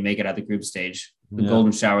didn't even make it out the group stage. The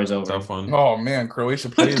golden shower is over. Tough one. Oh, man. Croatia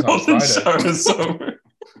plays on Friday. Shower is over.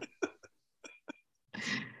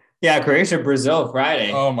 Yeah, Croatia, Brazil,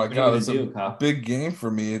 Friday. Oh, my God. It's a big game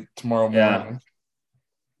for me tomorrow morning. Yeah.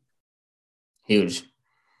 Huge.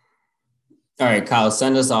 All right, Kyle,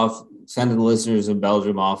 send the listeners of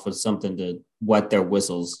Belgium off with something to wet their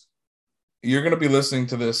whistles. You're going to be listening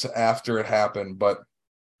to this after it happened, but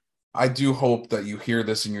I do hope that you hear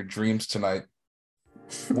this in your dreams tonight.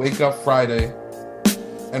 Wake up Friday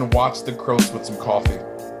and watch the Crows with some coffee.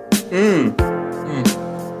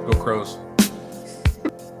 Go Crows.